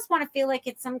 I almost want to feel like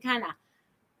it's some kind of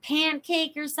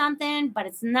pancake or something, but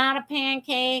it's not a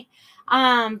pancake.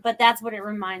 But that's what it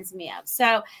reminds me of.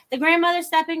 So the grandmother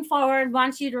stepping forward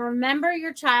wants you to remember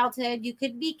your childhood. You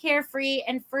could be carefree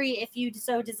and free if you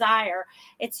so desire.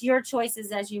 It's your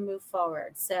choices as you move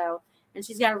forward. So, and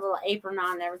she's got a little apron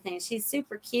on and everything. She's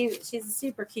super cute. She's a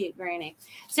super cute granny.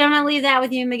 So I'm going to leave that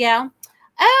with you, Miguel.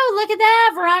 Oh, look at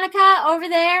that. Veronica over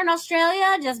there in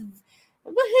Australia. Just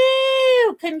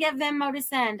woohoo. Couldn't get Venmo to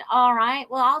send. All right.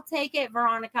 Well, I'll take it,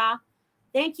 Veronica.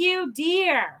 Thank you,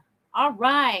 dear. All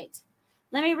right.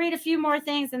 Let me read a few more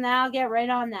things and then I'll get right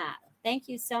on that. Thank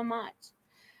you so much.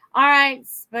 All right,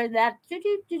 for that.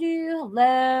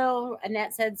 Hello.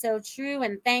 Annette said, so true.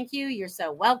 And thank you. You're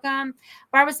so welcome.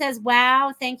 Barbara says,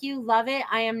 wow, thank you. Love it.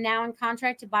 I am now in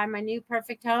contract to buy my new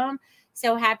perfect home.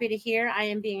 So happy to hear I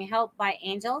am being helped by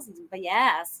angels. But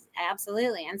yes,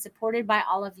 absolutely. And supported by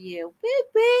all of you. Woo,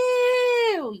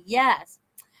 woo. Yes.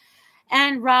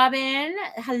 And Robin,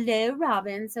 hello,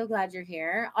 Robin. So glad you're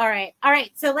here. All right.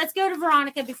 So let's go to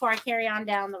Veronica before I carry on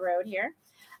down the road here.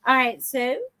 All right.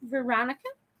 So, Veronica,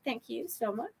 thank you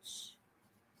so much.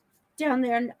 Down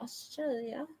there in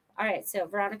Australia. All right. So,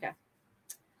 Veronica.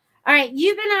 All right.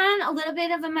 You've been on a little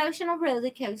bit of emotional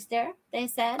roller coaster, they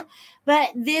said.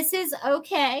 But this is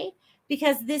okay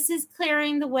because this is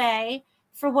clearing the way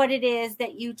for what it is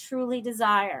that you truly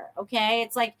desire. Okay.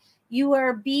 It's like you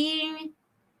are being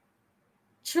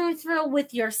truthful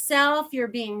with yourself, you're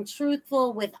being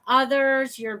truthful with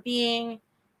others,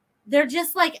 they're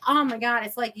just like, oh my God,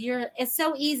 it's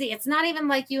so easy. It's not even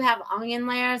like you have onion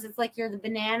layers. It's like you're the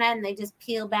banana and they just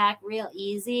peel back real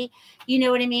easy. You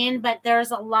know what I mean? But there's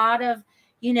a lot of,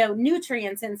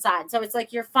 nutrients inside. So it's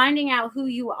like you're finding out who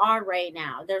you are right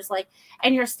now.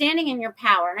 And you're standing in your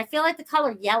power. And I feel like the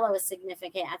color yellow is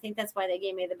significant. I think that's why they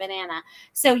gave me the banana.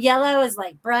 So yellow is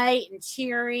like bright and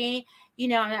cheery.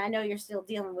 I know you're still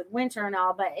dealing with winter and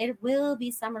all, but it will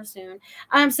be summer soon.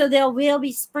 So there will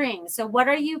be spring. So what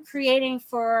are you creating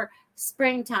for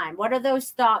springtime? What are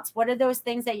those thoughts? What are those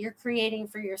things that you're creating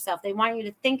for yourself? They want you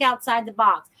to think outside the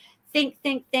box. Think,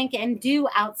 and do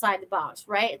outside the box,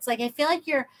 right? It's like I feel like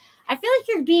you're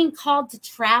being called to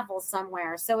travel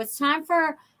somewhere. So it's time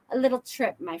for a little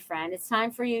trip, my friend. It's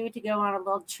time for you to go on a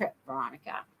little trip,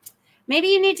 Veronica. Maybe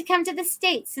you need to come to the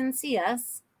States and see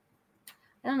us.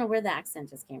 I don't know where the accent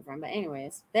just came from, but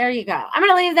anyways, there you go. I'm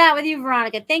going to leave that with you,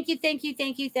 Veronica. Thank you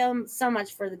so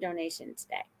much for the donation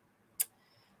today.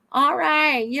 All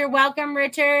right. You're welcome,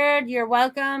 Richard. You're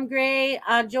welcome,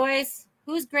 Joyce.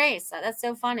 Who's Grace? That's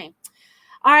so funny.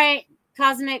 All right.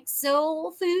 Cosmic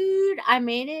Soul Food. I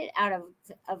made it out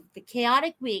of the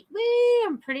chaotic week. Woo,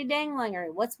 I'm pretty dang linger.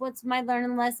 What's my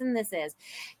learning lesson this is?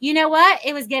 You know what?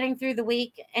 It was getting through the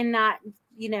week and not...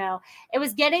 it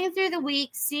was getting through the week,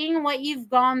 seeing what you've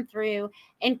gone through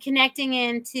and connecting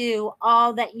into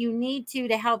all that you need to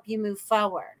help you move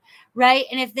forward, right?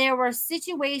 And if there were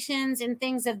situations and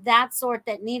things of that sort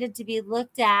that needed to be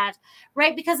looked at,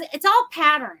 right? Because it's all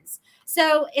patterns.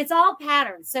 So it's all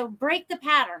patterns. So break the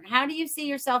pattern. How do you see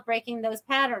yourself breaking those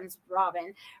patterns,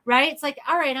 Robin? Right? It's like,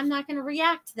 all right, I'm not going to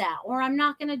react to that, or I'm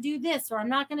not going to do this, or I'm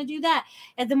not going to do that.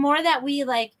 And the more that we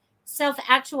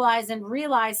self-actualize and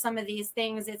realize some of these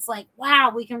things, it's like,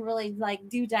 wow, we can really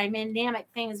do dynamic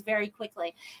things very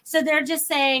quickly. So they're just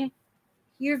saying,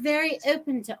 you're very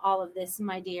open to all of this,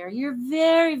 my dear. You're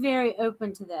very, very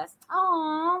open to this.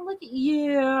 Oh, look at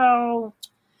you.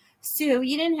 Sue,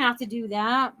 you didn't have to do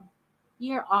that.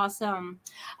 You're awesome.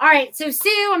 All right. So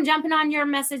Sue, I'm jumping on your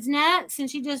message next.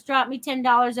 Since you just dropped me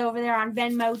 $10 over there on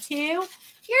Venmo too.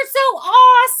 You're so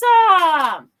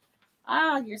awesome.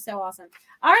 Oh, you're so awesome.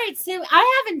 All right, Sue,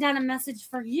 I haven't done a message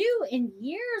for you in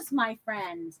years, my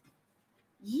friend.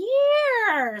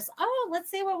 Years. Oh, let's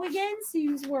see what we get in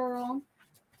Sue's world.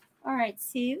 All right,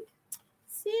 Sue.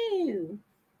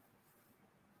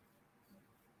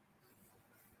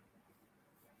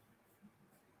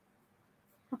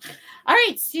 All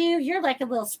right, Sue, you're like a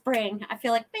little spring. I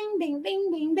feel like bing, bing,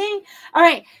 bing, bing, bing. All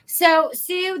right. So,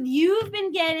 Sue, you've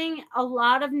been getting a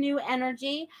lot of new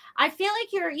energy. I feel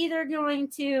like you're either going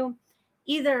to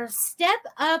step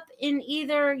up in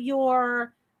either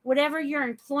your whatever your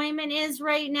employment is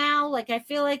right now. I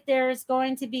feel like there's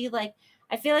going to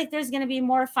be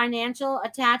more financial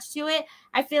attached to it.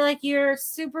 I feel like you're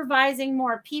supervising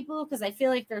more people because I feel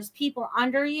like there's people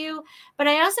under you. But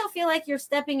I also feel like you're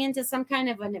stepping into some kind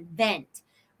of an event,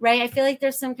 right? I feel like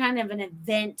there's some kind of an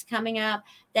event coming up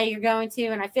that you're going to,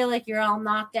 and I feel like you're all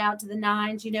knocked out to the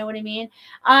nines. You know what I mean?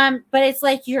 But it's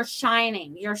like you're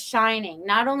shining. You're shining.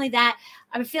 Not only that,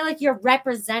 I feel like you're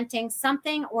representing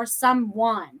something or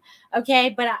someone.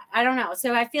 Okay, but I don't know.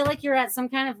 So I feel like you're at some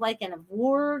kind of an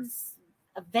awards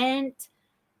event,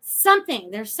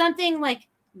 something. There's something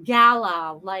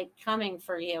gala coming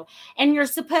for you, and you're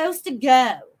supposed to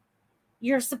go.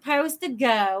 You're supposed to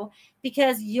go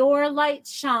because your light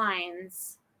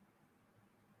shines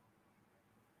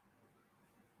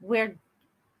where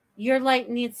your light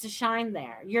needs to shine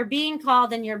there. You're being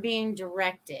called and you're being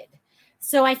directed.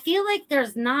 So I feel like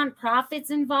there's nonprofits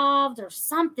involved or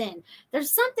something. There's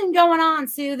something going on,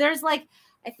 Sue. There's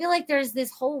I feel like there's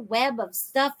this whole web of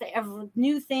stuff, of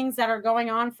new things that are going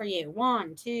on for you.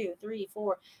 1, 2, 3,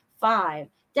 4, 5.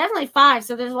 Definitely 5.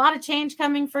 So there's a lot of change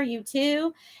coming for you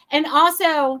too. And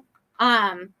also,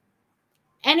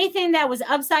 anything that was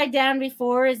upside down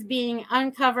before is being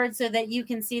uncovered so that you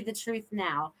can see the truth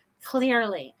now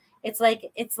clearly. It's kind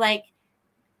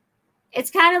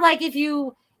of like if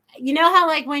you know how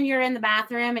like when you're in the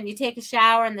bathroom and you take a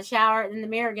shower and the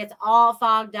mirror gets all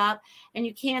fogged up and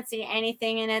you can't see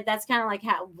anything in it. That's kind of like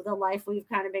how the life we've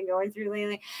kind of been going through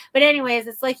lately. But anyways,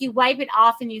 it's like you wipe it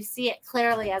off and you see it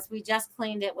clearly, as we just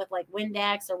cleaned it with like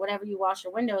Windex or whatever you wash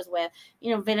your windows with,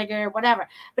 vinegar, whatever.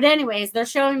 But anyways, they're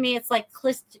showing me it's like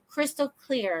crystal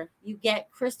clear. You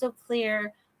get crystal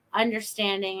clear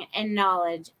understanding and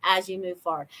knowledge as you move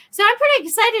forward. So I'm pretty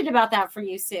excited about that for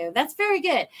you, Sue. That's very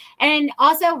good. And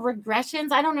also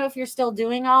regressions. I don't know if you're still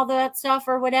doing all that stuff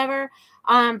or whatever,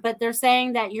 but they're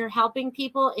saying that you're helping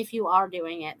people if you are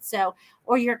doing it. So,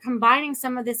 or you're combining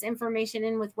some of this information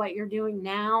in with what you're doing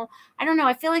now. I don't know.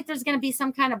 I feel like there's going to be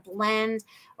some kind of blend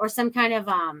or some kind of,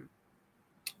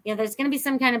 there's going to be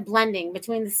some kind of blending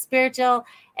between the spiritual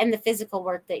and the physical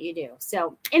work that you do.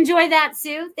 So enjoy that,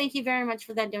 Sue. Thank you very much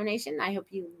for that donation. I hope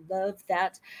you love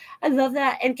that. I love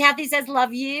that. And Kathy says,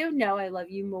 love you. No, I love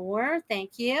you more.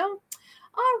 Thank you.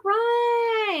 All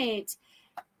right.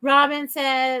 Robin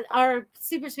says, our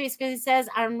super sweet Squizzy says,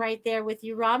 I'm right there with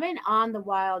you, Robin, on the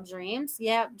wild dreams.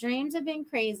 Yep, dreams have been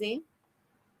crazy.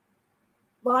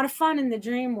 A lot of fun in the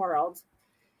dream world.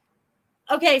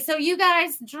 Okay, so you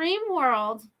guys, dream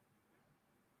world.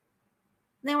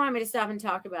 They want me to stop and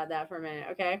talk about that for a minute,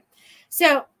 okay?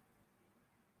 So,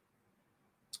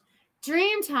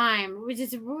 dream time, which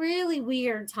is a really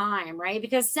weird time, right?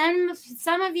 Because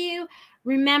some of you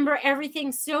remember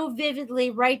everything so vividly,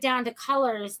 right down to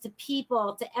colors, to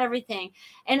people, to everything.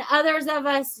 And others of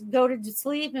us go to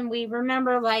sleep and we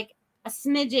remember like a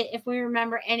smidget if we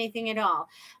remember anything at all.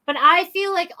 But I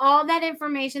feel like all that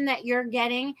information that you're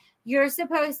getting, you're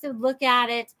supposed to look at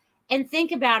it and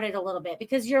think about it a little bit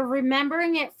because you're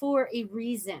remembering it for a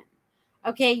reason.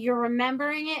 Okay, you're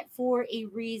remembering it for a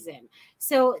reason.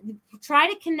 So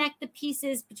try to connect the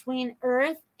pieces between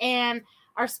Earth and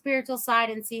our spiritual side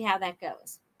and see how that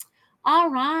goes. All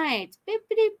right. Beep,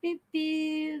 beep, beep,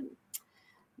 beep.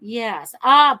 Yes.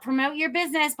 Promote your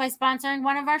business by sponsoring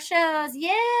one of our shows.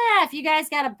 Yeah. If you guys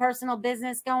got a personal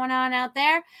business going on out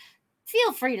there,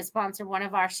 feel free to sponsor one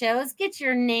of our shows. Get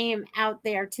your name out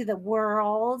there to the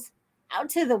world. Out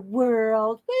to the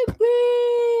world. Woo,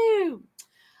 woo.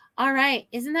 All right.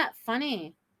 Isn't that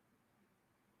funny?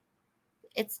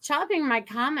 It's chopping my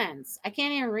comments. I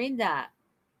can't even read that.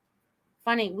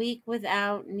 Funny. Week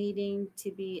without needing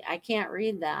to be. I can't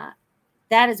read that.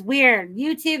 That is weird.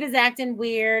 YouTube is acting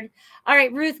weird. All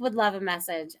right. Ruth would love a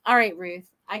message. All right, Ruth.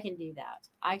 I can do that.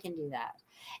 I can do that.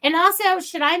 And also,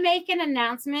 should I make an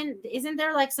announcement? Isn't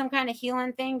there like some kind of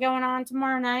healing thing going on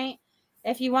tomorrow night?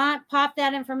 If you want, pop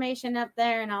that information up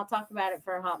there and I'll talk about it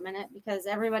for a hot minute because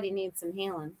everybody needs some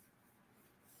healing.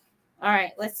 All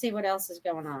right, let's see what else is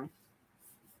going on.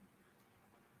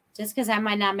 Just because I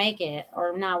might not make it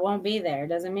or won't be there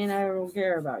doesn't mean I don't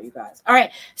care about you guys. All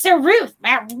right, so Ruth,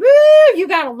 you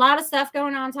got a lot of stuff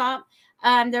going on top.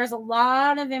 There's a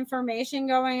lot of information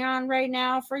going on right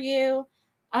now for you.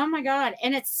 Oh my God.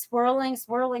 And it's swirling.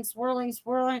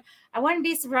 I wouldn't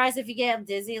be surprised if you get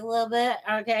dizzy a little bit.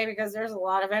 Okay. Because there's a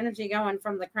lot of energy going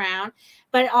from the crown,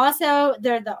 but also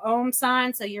they're the Om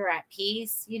sign. So you're at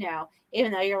peace,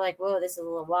 even though you're like, whoa, this is a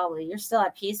little wobbly, you're still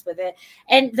at peace with it.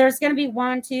 And there's going to be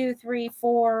 1, 2, 3,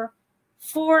 4,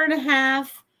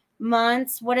 4.5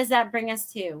 months. What does that bring us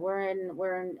to? We're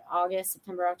in August,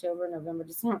 September, October, November,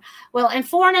 December. Well, in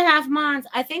 4.5 months,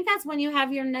 I think that's when you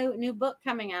have your new book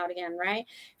coming out again, right?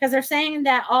 Because they're saying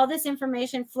that all this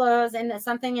information flows into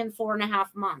something in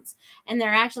 4.5 months, and they're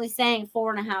actually saying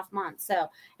 4.5 months. So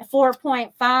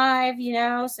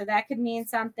 4.5, so that could mean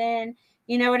something.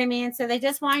 You know what I mean? So they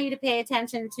just want you to pay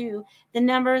attention to the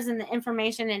numbers and the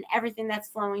information and everything that's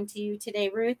flowing to you today,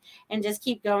 Ruth, and just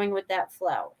keep going with that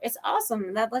flow. It's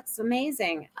awesome. That looks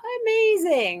amazing.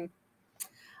 Amazing.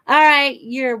 All right.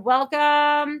 You're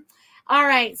welcome. All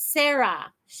right.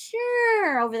 Sarah.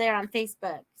 Sure. Over there on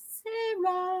Facebook.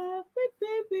 Sarah.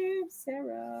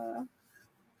 Sarah.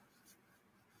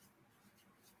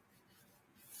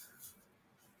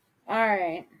 All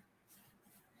right.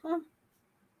 Huh.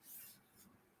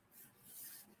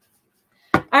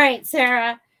 All right,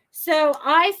 Sarah. So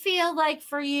I feel like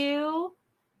for you,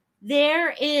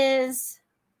 there's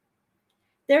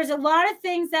a lot of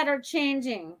things that are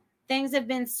changing. Things have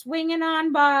been swinging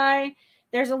on by.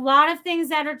 There's a lot of things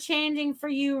that are changing for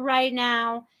you right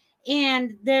now.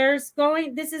 And this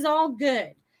is all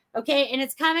good. Okay. And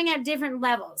it's coming at different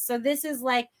levels. So this is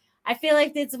like, I feel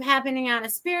like it's happening on a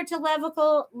spiritual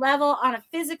level, on a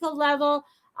physical level,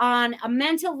 on a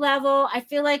mental level. I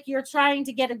feel like you're trying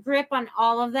to get a grip on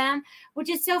all of them, which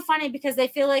is so funny because I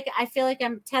feel like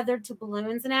I'm tethered to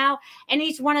balloons now, and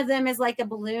each one of them is like a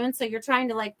balloon. So you're trying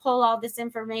to like pull all this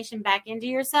information back into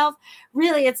yourself.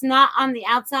 Really, it's not on the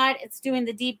outside. It's doing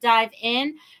the deep dive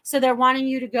in. So they're wanting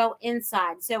you to go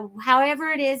inside. So however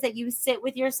it is that you sit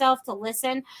with yourself to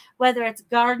listen, whether it's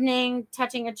gardening,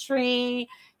 touching a tree,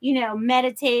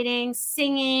 meditating,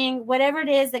 singing, whatever it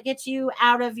is that gets you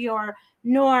out of your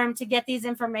norm to get these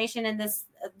information and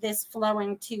this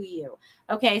flowing to you.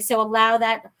 Okay, so allow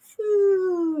that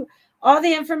all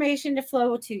the information to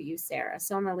flow to you, Sarah.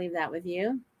 So I'm going to leave that with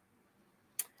you.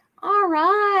 All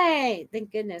right.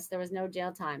 Thank goodness there was no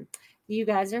jail time. You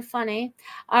guys are funny.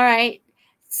 All right.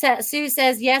 Sue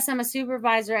says, yes, I'm a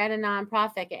supervisor at a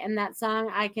nonprofit. And that song,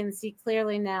 I can see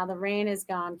clearly now. The rain is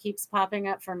gone. Keeps popping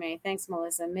up for me. Thanks,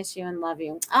 Melissa. Miss you and love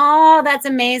you. Oh, that's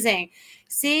amazing.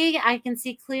 See, I can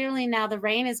see clearly now. The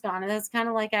rain is gone. And that's kind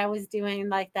of like I was doing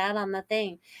like that on the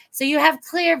thing. So you have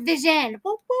clear vision.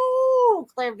 Woo-hoo!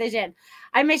 Clear vision.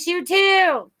 I miss you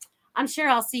too. I'm sure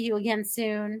I'll see you again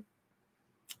soon.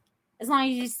 As long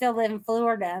as you still live in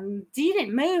Florida. You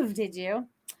didn't move, did you?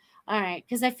 All right,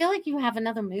 because I feel like you have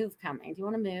another move coming. Do you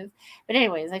want to move? But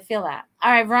anyways, I feel that.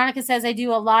 All right, Veronica says, I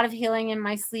do a lot of healing in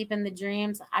my sleep and the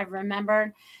dreams I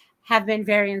remembered have been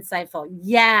very insightful.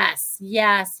 Yes,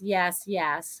 yes, yes,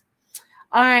 yes.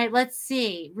 All right, let's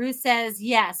see. Ruth says,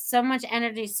 yes, so much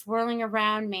energy swirling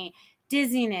around me.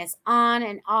 Dizziness on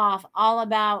and off, all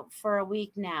about for a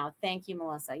week now. Thank you,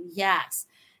 Melissa. Yes.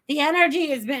 The energy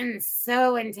has been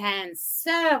so intense,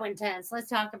 so intense. Let's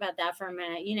talk about that for a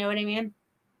minute. You know what I mean?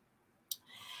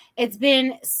 It's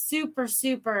been super,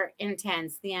 super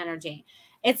intense, the energy.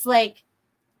 It's like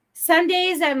some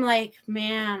days I'm like,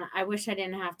 man, I wish I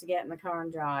didn't have to get in the car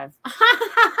and drive.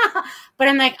 But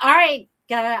I'm like, all right,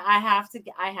 I have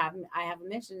a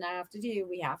mission I have to do.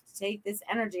 We have to take this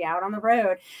energy out on the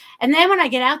road. And then when I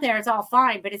get out there, it's all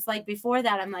fine. But it's like before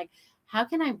that, I'm like, how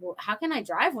can I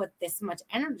drive with this much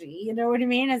energy? You know what I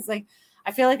mean? It's like,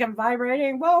 I feel like I'm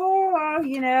vibrating, whoa,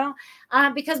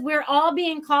 because we're all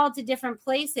being called to different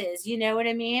places. You know what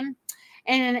I mean?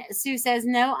 And Sue says,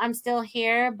 no, I'm still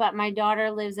here, but my daughter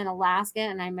lives in Alaska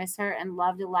and I miss her and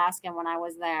loved Alaska when I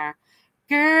was there.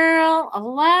 Girl,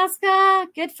 Alaska,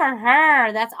 good for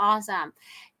her. That's awesome.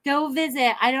 Go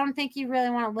visit. I don't think you really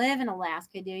want to live in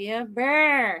Alaska, do you?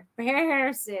 Brr,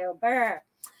 Sue, brr.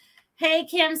 Hey,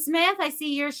 Kim Smith, I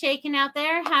see you're shaking out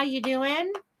there. How you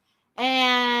doing?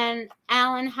 And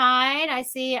Alan Hyde, I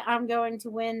see I'm going to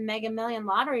win Mega Million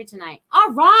lottery tonight.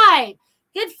 All right.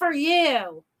 Good for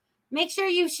you. Make sure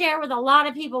you share with a lot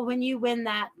of people when you win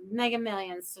that Mega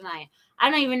Millions tonight.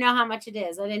 I don't even know how much it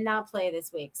is. I did not play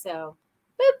this week. So,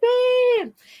 boop,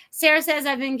 boop. Sarah says,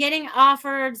 I've been getting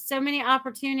offered so many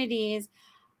opportunities.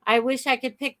 I wish I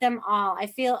could pick them all. I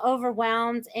feel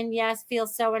overwhelmed and yes, feel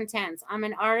so intense. I'm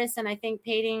an artist and I think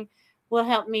painting will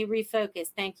help me refocus.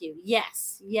 Thank you.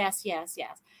 Yes, yes, yes,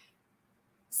 yes.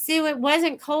 Sue, it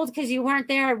wasn't cold because you weren't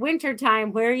there at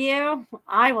wintertime, were you?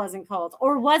 I wasn't cold.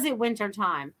 Or was it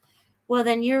wintertime? Well,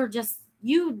 then you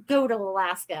go to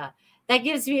Alaska. That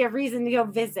gives me a reason to go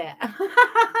visit.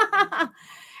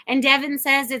 And Devin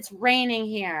says it's raining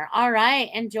here. All right.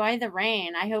 Enjoy the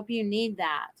rain. I hope you need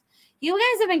that. You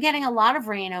guys have been getting a lot of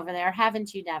rain over there,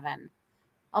 haven't you, Devin?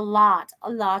 A lot.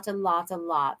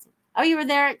 Oh, you were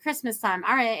there at Christmas time.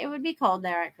 All right. It would be cold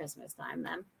there at Christmas time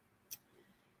then.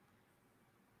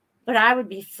 But I would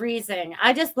be freezing.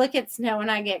 I just look at snow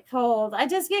and I get cold. I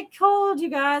just get cold, you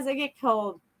guys. I get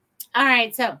cold. All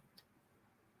right. So,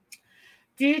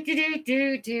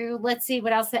 let's see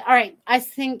what else. All right. I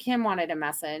think Kim wanted a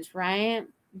message, right?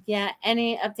 Yeah.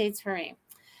 Any updates for me?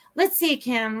 Let's see,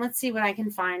 Kim. Let's see what I can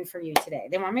find for you today.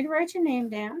 They want me to write your name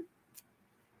down.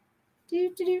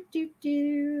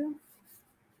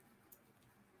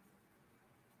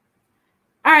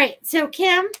 All right. So,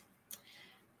 Kim,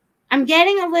 I'm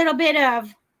getting a little bit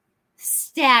of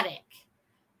static.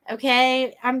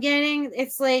 Okay.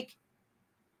 It's like,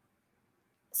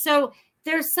 so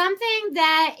there's something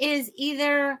that is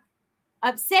either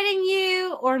upsetting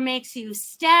you or makes you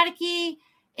staticky.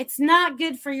 It's not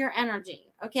good for your energy.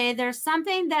 Okay. There's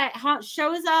something that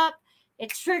shows up. It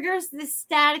triggers this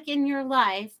static in your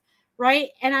life. Right.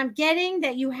 And I'm getting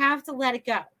that you have to let it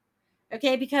go.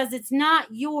 Okay. Because it's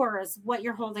not yours, what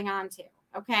you're holding on to.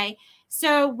 Okay.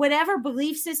 So whatever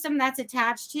belief system that's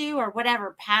attached to, or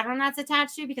whatever pattern that's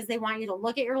attached to, because they want you to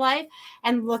look at your life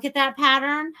and look at that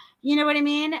pattern, you know what I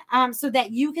mean? So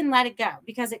that you can let it go,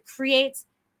 because it creates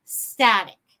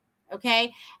static.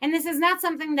 Okay. And this is not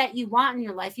something that you want in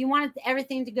your life. You want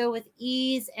everything to go with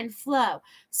ease and flow.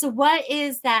 So what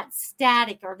is that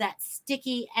static or that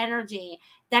sticky energy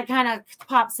that kind of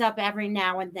pops up every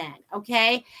now and then?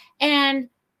 Okay. And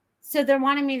so they're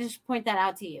wanting me to point that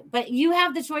out to you. But you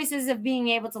have the choices of being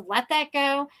able to let that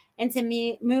go and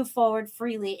to move forward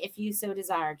freely if you so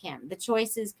desire, Kim. The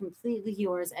choice is completely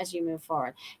yours as you move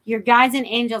forward. Your guides and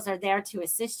angels are there to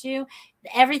assist you.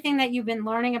 Everything that you've been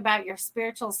learning about your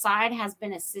spiritual side has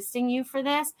been assisting you for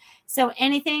this. So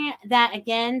anything that,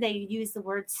 again, they use the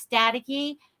word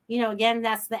staticky, again,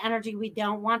 that's the energy we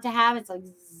don't want to have. It's like,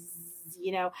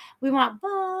 we want,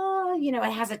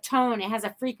 it has a tone, it has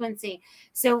a frequency.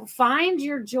 So find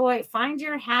your joy, find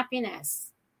your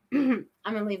happiness. I'm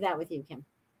going to leave that with you, Kim.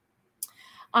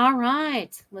 All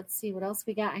right. Let's see what else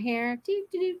we got here.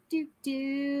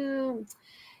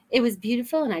 It was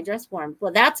beautiful and I dressed warm.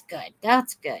 Well, that's good.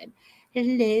 That's good.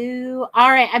 Hello. All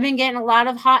right. I've been getting a lot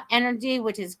of hot energy,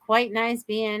 which is quite nice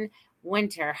being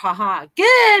winter. Haha.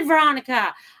 Good,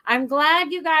 Veronica. I'm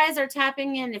glad you guys are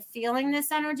tapping in and feeling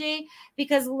this energy,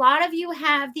 because a lot of you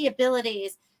have the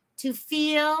abilities to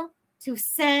feel, to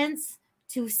sense,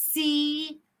 to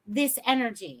see this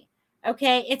energy.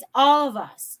 Okay. It's all of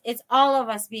us. It's all of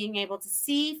us being able to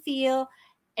see, feel,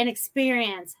 and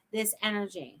experience this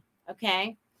energy.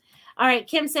 Okay. All right.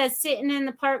 Kim says, sitting in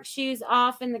the park, shoes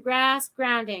off in the grass,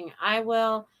 grounding. I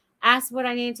will ask what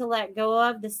I need to let go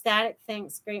of. The static.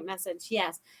 Thanks. Great message.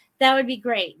 Yes, that would be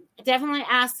great. Definitely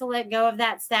ask to let go of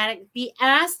that static. Be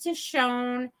asked to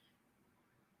shown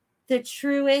the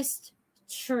truest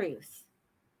truth.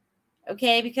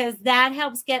 Okay. Because that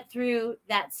helps get through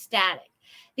that static.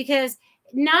 Because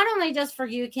not only just for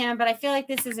you, Kim, but I feel like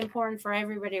this is important for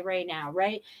everybody right now,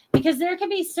 right? Because there could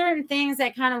be certain things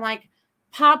that kind of like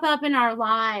pop up in our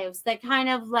lives that kind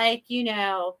of like,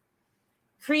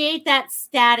 create that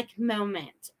static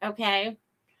moment. Okay.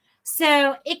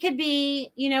 So it could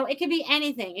be, it could be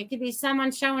anything. It could be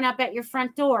someone showing up at your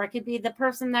front door. It could be the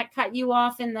person that cut you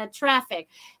off in the traffic.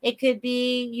 It could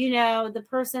be, the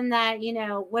person that,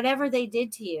 whatever they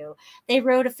did to you, they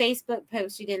wrote a Facebook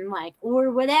post you didn't like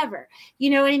or whatever,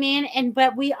 you know what I mean?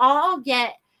 But we all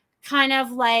get kind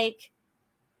of like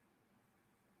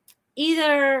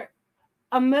either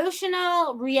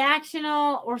emotional,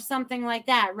 reactional, or something like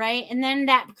that, right? And then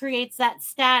that creates that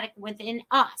static within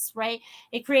us, right?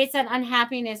 It creates that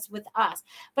unhappiness with us.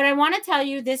 But I want to tell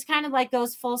you, this kind of like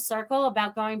goes full circle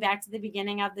about going back to the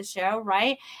beginning of the show,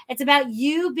 right? It's about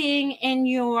you being in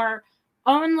your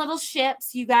own little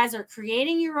ships. You guys are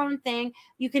creating your own thing.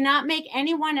 You cannot make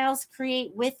anyone else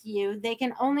create with you. They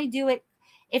can only do it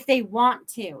if they want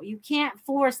to. You can't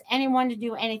force anyone to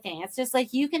do anything. It's just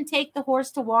like you can take the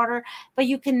horse to water, but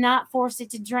you cannot force it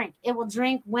to drink. It will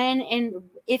drink when and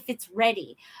if it's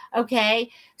ready.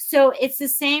 Okay. So it's the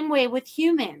same way with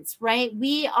humans, right?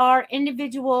 We are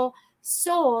individual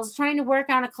souls trying to work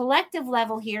on a collective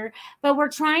level here, but we're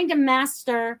trying to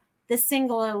master the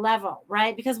singular level,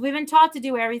 right? Because we've been taught to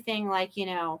do everything like,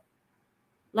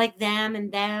 like them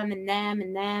and them and them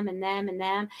and them and them and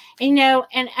them, and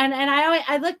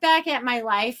I look back at my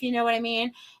life, you know what I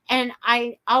mean? And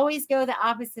I always go the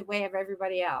opposite way of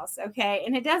everybody else. Okay.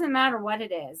 And it doesn't matter what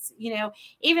it is,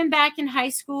 even back in high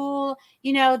school,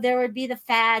 there would be the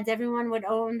fads. Everyone would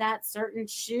own that certain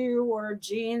shoe or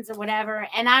jeans or whatever.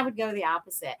 And I would go the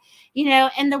opposite,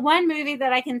 and the one movie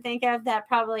that I can think of that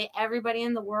probably everybody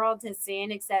in the world has seen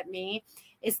except me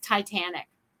is Titanic.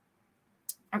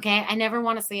 Okay. I never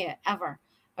want to see it ever.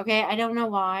 Okay. I don't know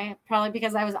why. Probably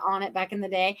because I was on it back in the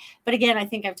day. But again, I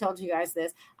think I've told you guys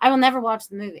this. I will never watch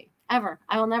the movie ever.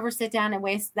 I will never sit down and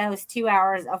waste those 2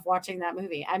 hours of watching that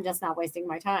movie. I'm just not wasting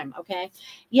my time. Okay.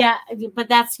 Yeah. But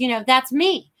that's, that's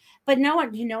me. But no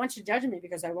one should judge me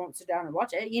because I won't sit down and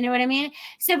watch it. You know what I mean?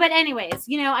 So, but anyways,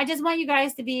 I just want you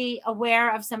guys to be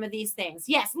aware of some of these things.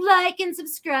 Yes. Like and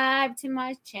subscribe to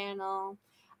my channel.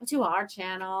 To our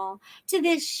channel, to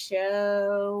this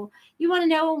show. You want to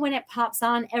know when it pops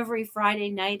on every Friday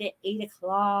night at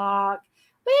 8:00.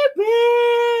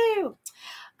 Woo-woo!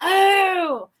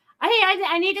 Oh,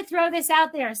 I need to throw this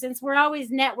out there since we're always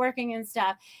networking and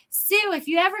stuff. Sue, if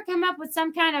you ever come up with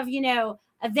some kind of,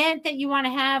 event that you want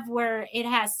to have where it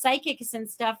has psychics and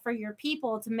stuff for your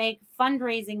people to make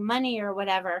fundraising money or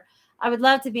whatever, I would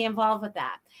love to be involved with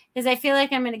that because I feel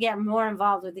like I'm going to get more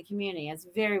involved with the community. It's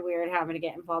very weird how I'm going to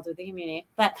get involved with the community,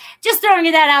 but just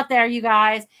throwing that out there, you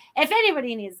guys, if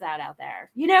anybody needs that out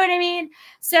there, you know what I mean?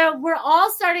 So we're all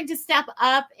starting to step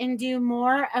up and do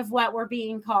more of what we're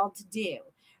being called to do,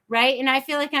 right? And I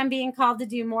feel like I'm being called to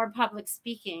do more public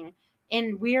speaking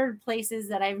in weird places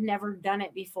that I've never done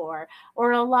it before,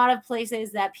 or a lot of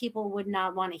places that people would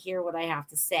not want to hear what I have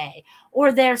to say,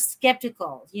 or they're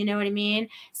skeptical, you know what I mean?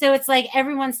 So it's like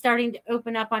everyone's starting to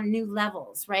open up on new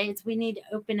levels, right? We need to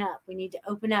open up. We need to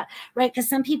open up, right? Because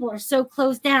some people are so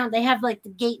closed down. They have like the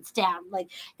gates down. Like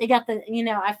they got the,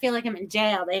 I feel like I'm in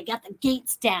jail. They got the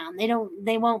gates down.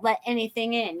 They won't let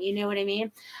anything in, you know what I mean?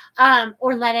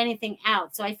 Or let anything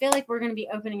out. So I feel like we're going to be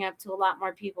opening up to a lot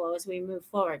more people as we move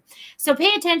forward. So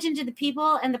pay attention to the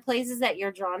people and the places that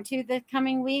you're drawn to the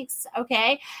coming weeks,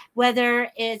 okay? Whether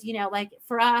it's, like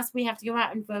for us, we have to go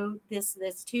out and vote this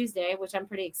Tuesday, which I'm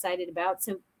pretty excited about.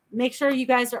 So make sure you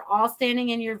guys are all standing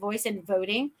in your voice and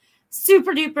voting.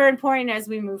 Super duper important as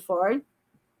we move forward.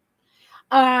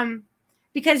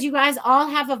 Because you guys all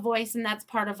have a voice, and that's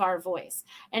part of our voice.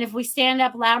 And if we stand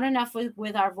up loud enough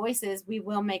with our voices, we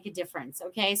will make a difference,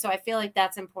 okay? So I feel like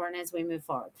that's important as we move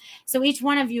forward. So each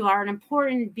one of you are an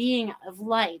important being of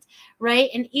light, right?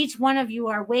 And each one of you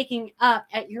are waking up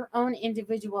at your own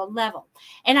individual level.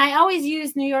 And I always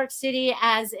use New York City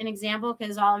as an example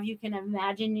because all of you can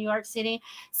imagine New York City.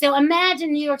 So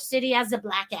imagine New York City as a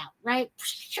blackout, right?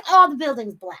 All the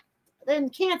buildings black. Then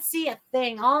can't see a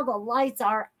thing. All the lights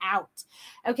are out.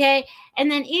 Okay.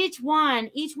 And then each one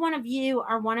of you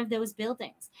are one of those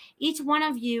buildings. Each one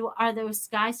of you are those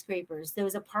skyscrapers,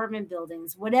 those apartment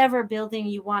buildings, whatever building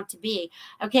you want to be.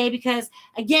 Okay. Because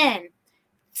again,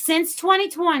 since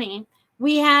 2020,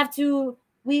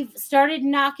 we've started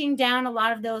knocking down a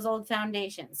lot of those old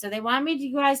foundations. So they want me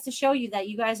you guys to show you that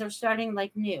you guys are starting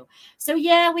like new. So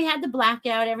yeah, we had the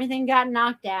blackout. Everything got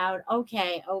knocked out.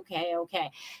 Okay.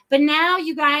 But now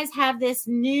you guys have this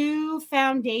new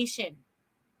foundation.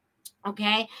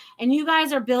 Okay. And you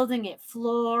guys are building it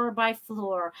floor by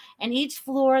floor. And each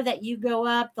floor that you go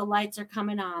up, the lights are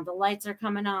coming on. The lights are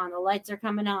coming on. The lights are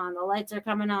coming on. The lights are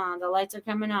coming on. The lights are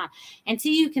coming on.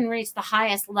 Until you can reach the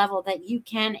highest level that you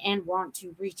can and want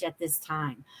to reach at this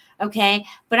time. Okay.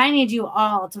 But I need you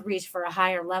all to reach for a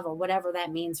higher level, whatever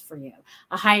that means for you.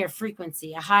 A higher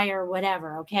frequency, a higher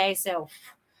whatever. Okay. So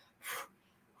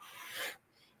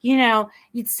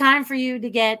it's time for you to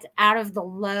get out of the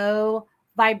low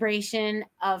vibration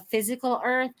of physical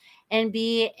earth and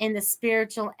be in the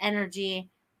spiritual energy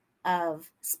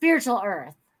of spiritual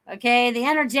earth. Okay. The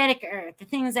energetic earth, the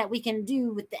things that we can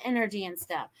do with the energy and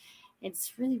stuff.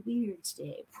 It's really weird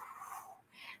today.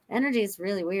 Energy is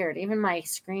really weird. Even my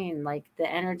screen, like the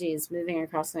energy is moving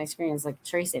across my screen. It's like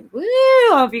tracing. Woo!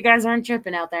 Hope you guys aren't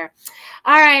tripping out there.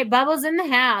 All right, Bubbles in the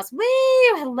house. Woo!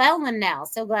 Hello, Linnell.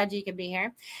 So glad you could be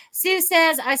here. Sue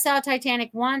says, I saw Titanic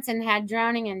once and had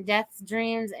drowning and death's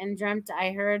dreams and dreamt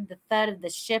I heard the thud of the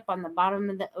ship on the bottom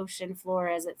of the ocean floor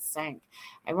as it sank.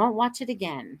 I won't watch it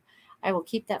again. I will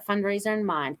keep that fundraiser in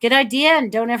mind. Good idea,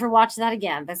 and don't ever watch that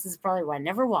again. This is probably why I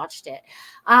never watched it.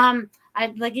 I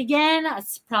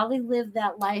probably lived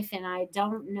that life, and I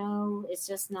don't know. It's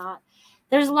just not.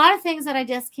 There's a lot of things that I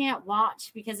just can't watch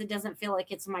because it doesn't feel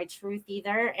like it's my truth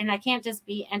either, and I can't just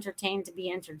be entertained to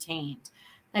be entertained.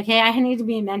 Okay, I need to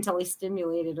be mentally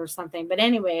stimulated or something. But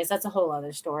anyways, that's a whole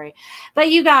other story. But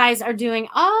you guys are doing,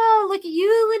 oh, look at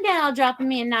you, Linnell, dropping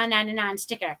me a $9.99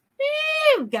 sticker.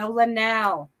 Woo, go,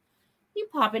 Linnell. You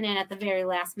popping in at the very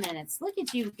last minutes. Look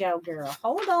at you go, girl.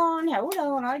 Hold on. I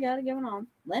got it going on.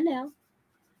 Linnell.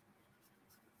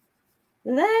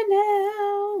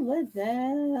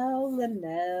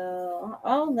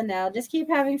 Oh, Linnell, just keep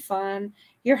having fun.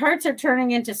 Your hearts are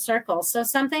turning into circles. So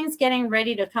something's getting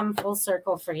ready to come full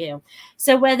circle for you.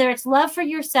 So whether it's love for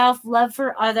yourself, love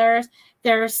for others,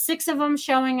 there are 6 of them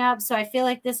showing up. So I feel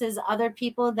like this is other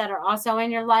people that are also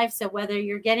in your life. So whether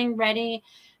you're getting ready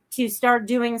to start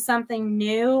doing something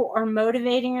new or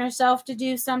motivating yourself to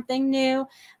do something new.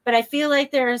 But I feel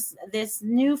like there's this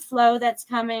new flow that's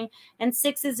coming. And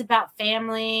 6 is about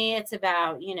family. It's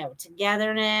about,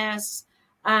 togetherness.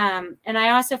 And I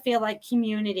also feel like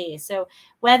community. So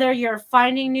whether you're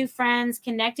finding new friends,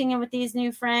 connecting with these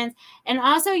new friends, and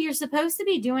also you're supposed to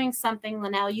be doing something,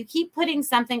 Linnell. You keep putting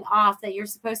something off that you're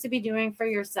supposed to be doing for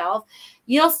yourself.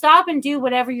 You'll stop and do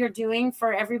whatever you're doing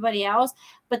for everybody else,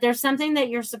 but there's something that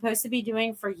you're supposed to be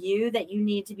doing for you that you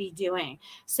need to be doing.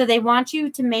 So they want you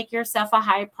to make yourself a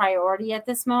high priority at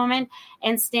this moment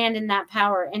and stand in that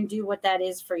power and do what that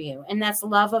is for you. And that's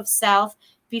love of self,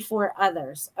 before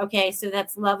others. Okay, so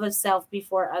that's love of self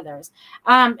before others.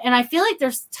 And I feel like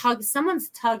there's someone's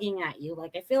tugging at you.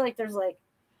 Like I feel like there's like,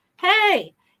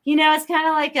 hey, it's kind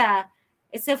of like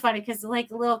it's so funny because like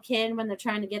a little kid when they're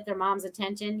trying to get their mom's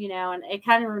attention, and it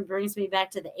kind of brings me back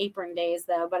to the apron days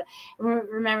though. But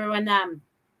remember when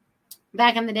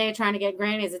back in the day trying to get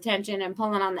Granny's attention and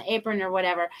pulling on the apron or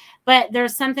whatever. But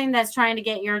there's something that's trying to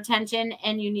get your attention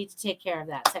and you need to take care of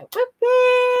that. So,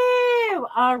 woo-hoo!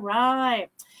 All right.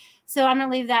 So I'm going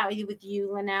to leave that with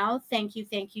you, Linnell. Thank you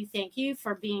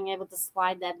for being able to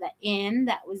slide that in.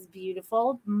 That was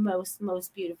beautiful. Most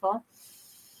beautiful.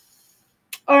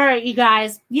 All right, you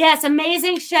guys. Yes,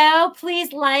 amazing show.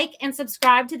 Please like and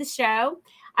subscribe to the show.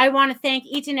 I want to thank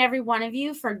each and every one of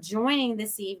you for joining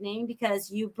this evening because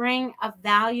you bring a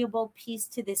valuable piece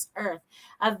to this earth,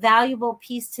 a valuable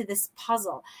piece to this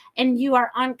puzzle, and you are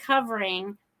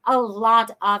uncovering a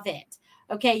lot of it.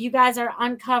 Okay, you guys are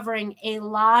uncovering a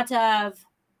lot of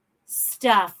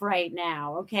stuff right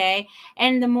now, okay?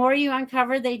 And the more you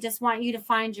uncover, they just want you to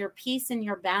find your peace and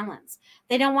your balance.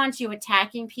 They don't want you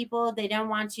attacking people. They don't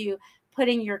want you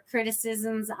putting your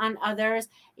criticisms on others.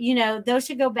 Those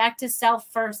should go back to self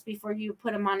first before you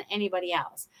put them on anybody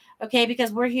else. Okay,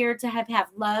 because we're here to have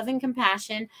love and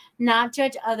compassion, not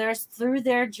judge others through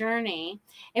their journey.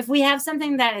 If we have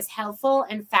something that is helpful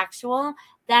and factual,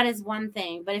 that is one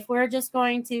thing. But if we're just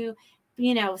going to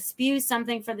spew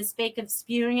something for the sake of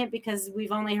spewing it because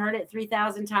we've only heard it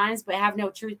 3,000 times but have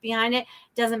no truth behind it,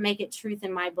 doesn't make it truth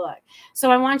in my book. So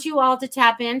I want you all to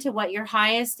tap into what your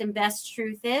highest and best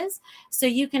truth is so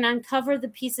you can uncover the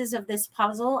pieces of this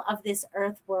puzzle of this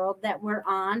earth world that we're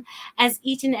on as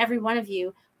each and every one of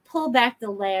you pull back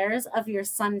the layers of your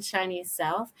sunshiny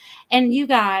self. And you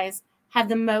guys have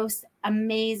the most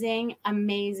amazing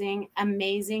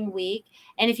week.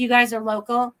 And if you guys are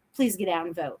local, please get out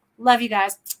and vote. Love you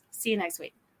guys. See you next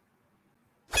week.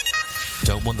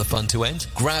 Don't want the fun to end?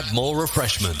 Grab more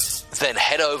refreshments. Then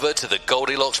head over to the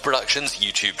Goldilocks Productions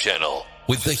YouTube channel.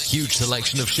 With the huge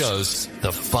selection of shows,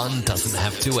 the fun doesn't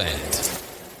have to end.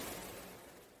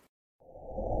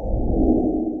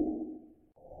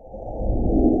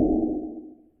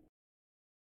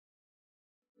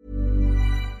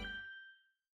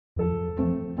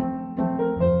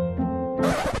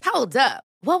 Hold up.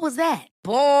 What was that?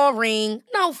 Boring.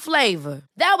 No flavor.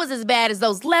 That was as bad as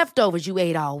those leftovers you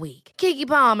ate all week. Keke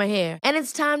Palmer here, and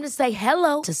it's time to say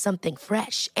hello to something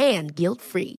fresh and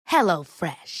guilt-free. Hello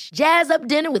Fresh. Jazz up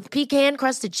dinner with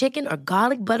pecan-crusted chicken or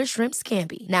garlic butter shrimp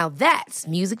scampi. Now that's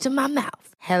music to my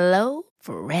mouth. Hello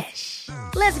Fresh.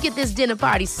 Let's get this dinner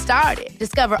party started.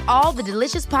 Discover all the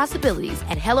delicious possibilities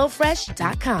at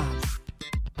HelloFresh.com.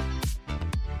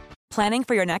 Planning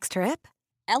for your next trip?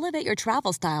 Elevate your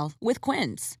travel style with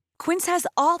Quince. Quince has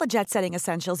all the jet-setting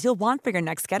essentials you'll want for your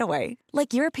next getaway,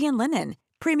 like European linen,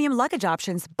 premium luggage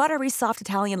options, buttery soft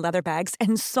Italian leather bags,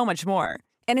 and so much more.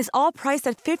 And is all priced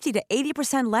at 50 to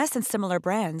 80% less than similar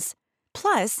brands.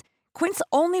 Plus, Quince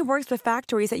only works with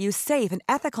factories that use safe and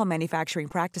ethical manufacturing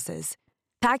practices.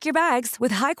 Pack your bags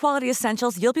with high-quality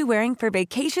essentials you'll be wearing for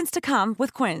vacations to come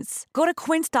with Quince. Go to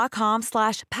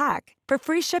quince.com/pack for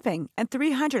free shipping and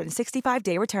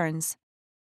 365-day returns.